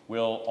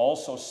will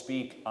also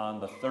speak on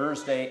the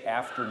Thursday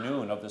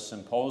afternoon of the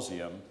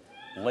symposium,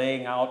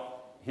 laying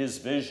out his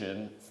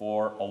vision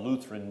for a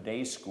Lutheran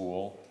day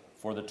school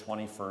for the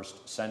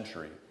 21st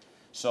century.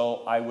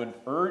 So I would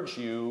urge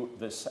you,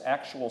 this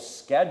actual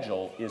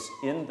schedule is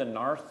in the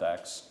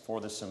narthex for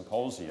the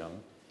symposium,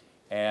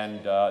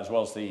 and as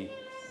well as the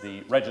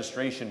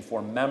registration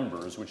for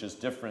members, which is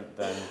different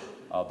than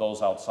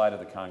those outside of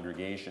the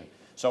congregation.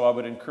 So I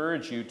would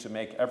encourage you to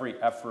make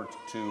every effort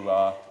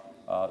to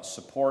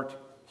support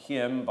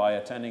him by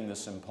attending the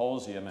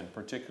symposium, and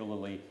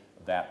particularly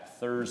that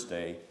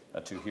Thursday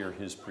to hear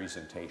his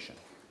presentation.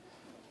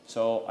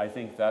 So I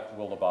think that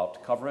will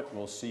about cover it.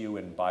 We'll see you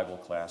in Bible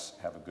class.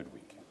 Have a good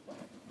week.